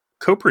a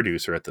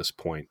co-producer at this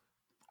point.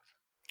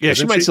 Yeah,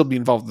 she might still be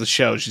involved with the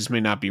show. She just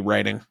may not be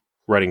writing.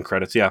 Writing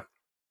credits, yeah.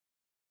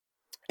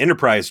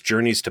 Enterprise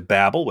journeys to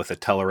Babel with a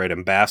Tellarite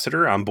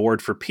ambassador on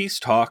board for peace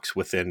talks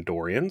with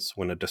Andorians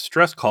when a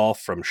distress call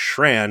from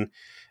Shran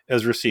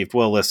is received.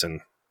 Well,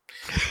 listen.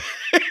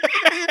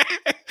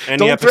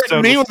 Don't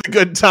threaten me with a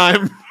good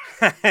time.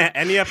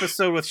 Any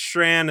episode with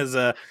Shran is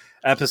a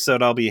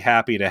episode I'll be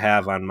happy to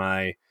have on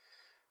my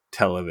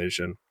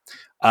television.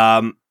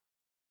 I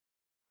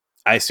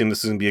assume this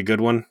is going to be a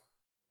good one.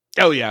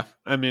 Oh, yeah.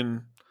 I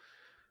mean,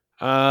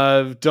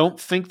 don't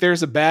think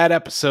there's a bad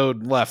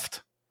episode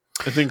left.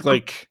 I think I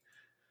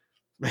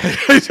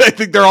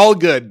think they're all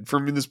good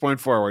from this point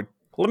forward.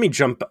 Let me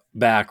jump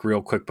back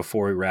real quick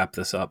before we wrap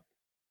this up.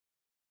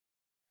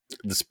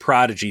 This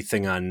Prodigy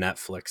thing on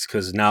Netflix,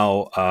 because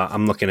now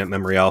I'm looking at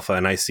Memory Alpha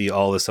and I see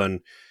all this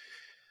on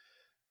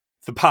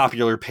the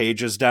popular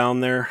pages down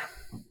there.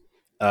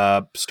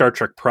 Star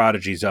Trek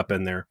Prodigy's up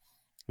in there.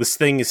 This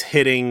thing is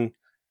hitting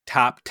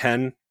top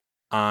 10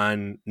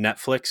 on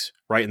Netflix,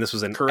 right? And this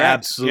was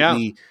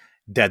absolutely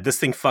dead. This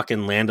thing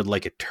fucking landed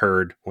like a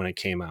turd when it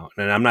came out.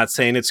 And I'm not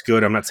saying it's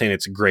good. I'm not saying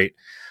it's great.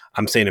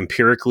 I'm saying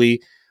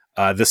empirically,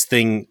 this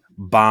thing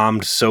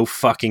bombed so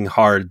fucking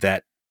hard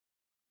that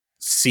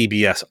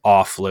CBS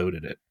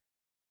offloaded it.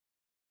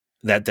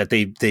 That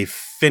they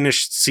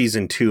finished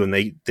season 2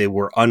 and they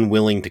were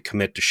unwilling to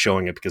commit to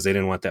showing it because they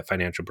didn't want that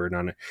financial burden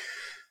on it.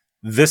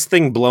 This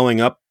thing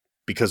blowing up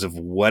because of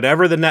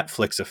whatever the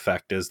Netflix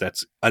effect is,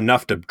 that's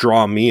enough to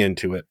draw me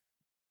into it.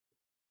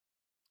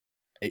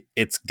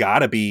 It's got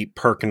to be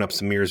perking up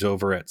some ears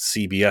over at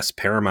CBS,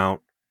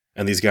 Paramount,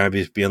 and these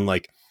guys being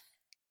like,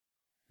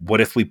 what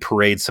if we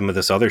parade some of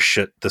this other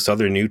shit, this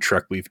other new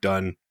Trek we've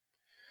done?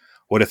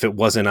 What if it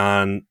wasn't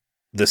on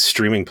this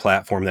streaming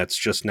platform that's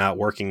just not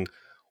working?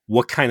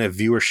 What kind of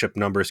viewership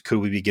numbers could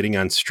we be getting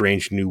on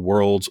Strange New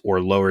Worlds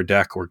or Lower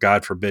Deck or,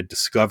 God forbid,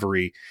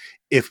 Discovery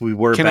if we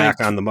were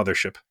back on the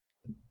mothership?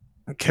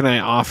 Can I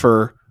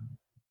offer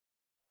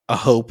a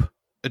hope,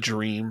 a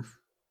dream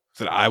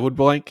that I would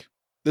like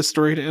this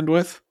story to end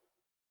with?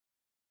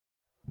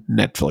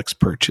 Netflix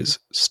purchase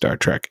Star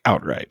Trek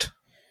outright.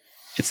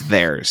 It's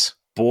theirs.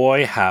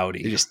 Boy,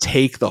 howdy. They just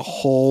take the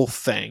whole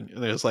thing.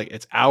 And it's like,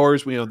 it's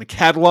ours. We own the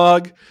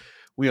catalog.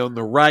 We own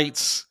the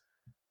rights.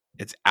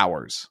 It's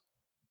ours.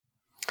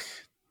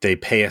 They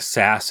pay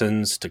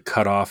assassins to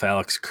cut off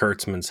Alex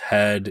Kurtzman's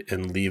head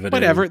and leave it.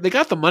 Whatever. They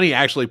got the money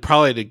actually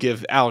probably to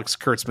give Alex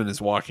Kurtzman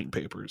his walking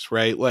papers,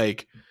 right?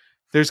 Like,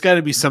 there's got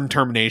to be some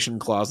termination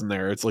clause in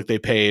there. It's like they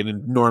pay an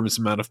enormous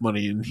amount of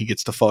money and he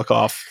gets to fuck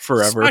off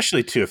forever.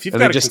 Especially, too, if you've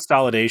got a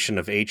consolidation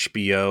of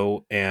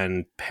HBO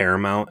and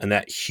Paramount and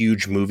that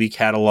huge movie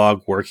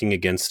catalog working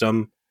against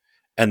them,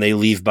 and they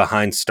leave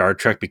behind Star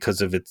Trek because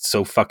of it's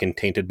so fucking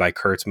tainted by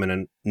Kurtzman,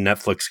 and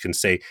Netflix can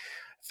say,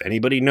 if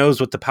anybody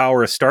knows what the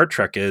power of Star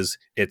Trek is,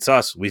 it's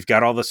us. We've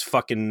got all this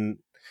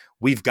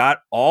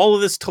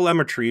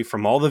telemetry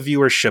from all the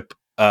viewership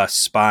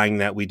spying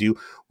that we do.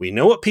 We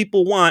know what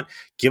people want.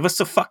 Give us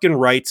the fucking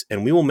rights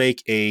and we will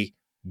make a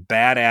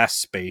badass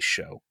space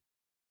show.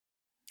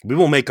 We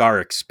will make our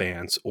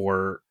Expanse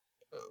or,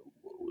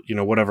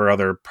 whatever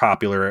other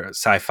popular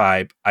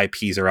sci-fi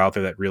IPs are out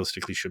there that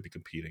realistically should be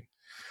competing.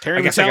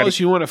 Terry Matalas,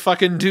 you want to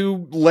fucking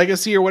do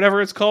Legacy or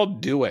whatever it's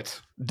called? Do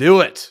it.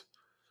 Do it.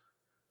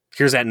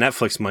 Here's that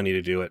Netflix money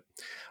to do it.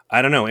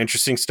 I don't know.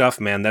 Interesting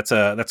stuff, man.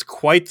 That'll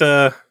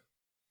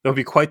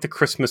be quite the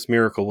Christmas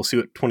miracle. We'll see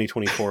what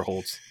 2024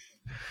 holds.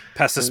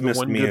 Pessimist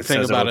one me good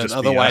thing about it,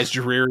 otherwise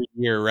dreary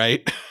year,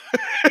 right?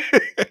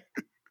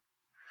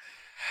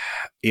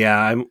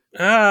 Yeah,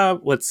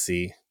 let's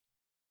see.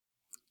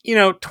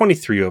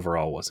 23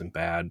 overall wasn't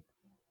bad.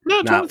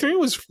 No, 23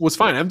 was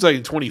fine. I'm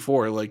talking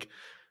 24. Like,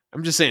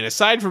 I'm just saying,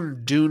 aside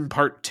from Dune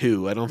Part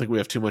 2, I don't think we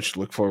have too much to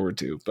look forward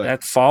to. But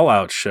that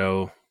Fallout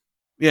show.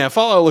 Yeah,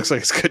 Fallout looks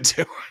like it's good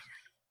too.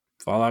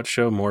 Fallout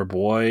show, more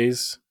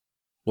boys.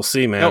 We'll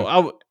see, man.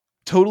 No,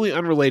 totally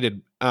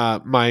unrelated.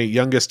 My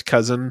youngest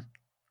cousin,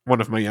 one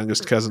of my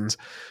youngest cousins,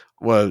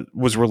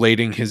 was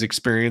relating his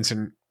experience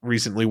in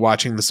recently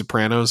watching The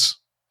Sopranos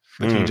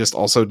that he just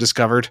also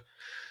discovered.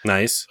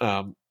 Nice.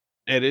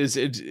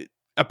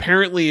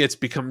 Apparently it's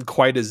become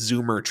quite a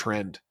Zoomer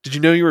trend. Did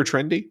you know you were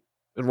trendy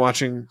in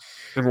watching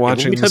when we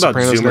The talk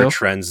Sopranos? About Zoomer now?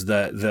 trends,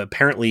 the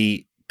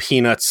apparently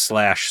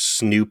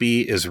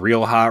Peanuts/Snoopy is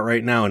real hot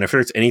right now, and if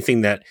there's anything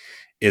that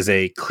is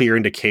a clear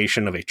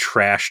indication of a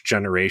trash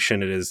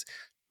generation, it is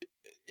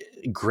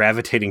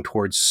gravitating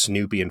towards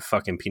Snoopy and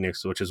fucking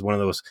Peanuts, which is one of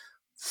those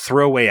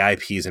throwaway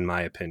IPs in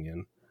my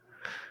opinion.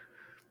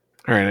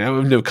 All right, I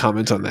have no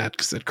comment on that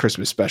because that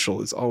Christmas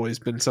special has always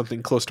been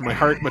something close to my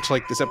heart, much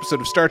like this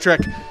episode of Star Trek.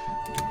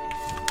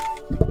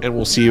 And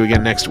we'll see you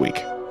again next week.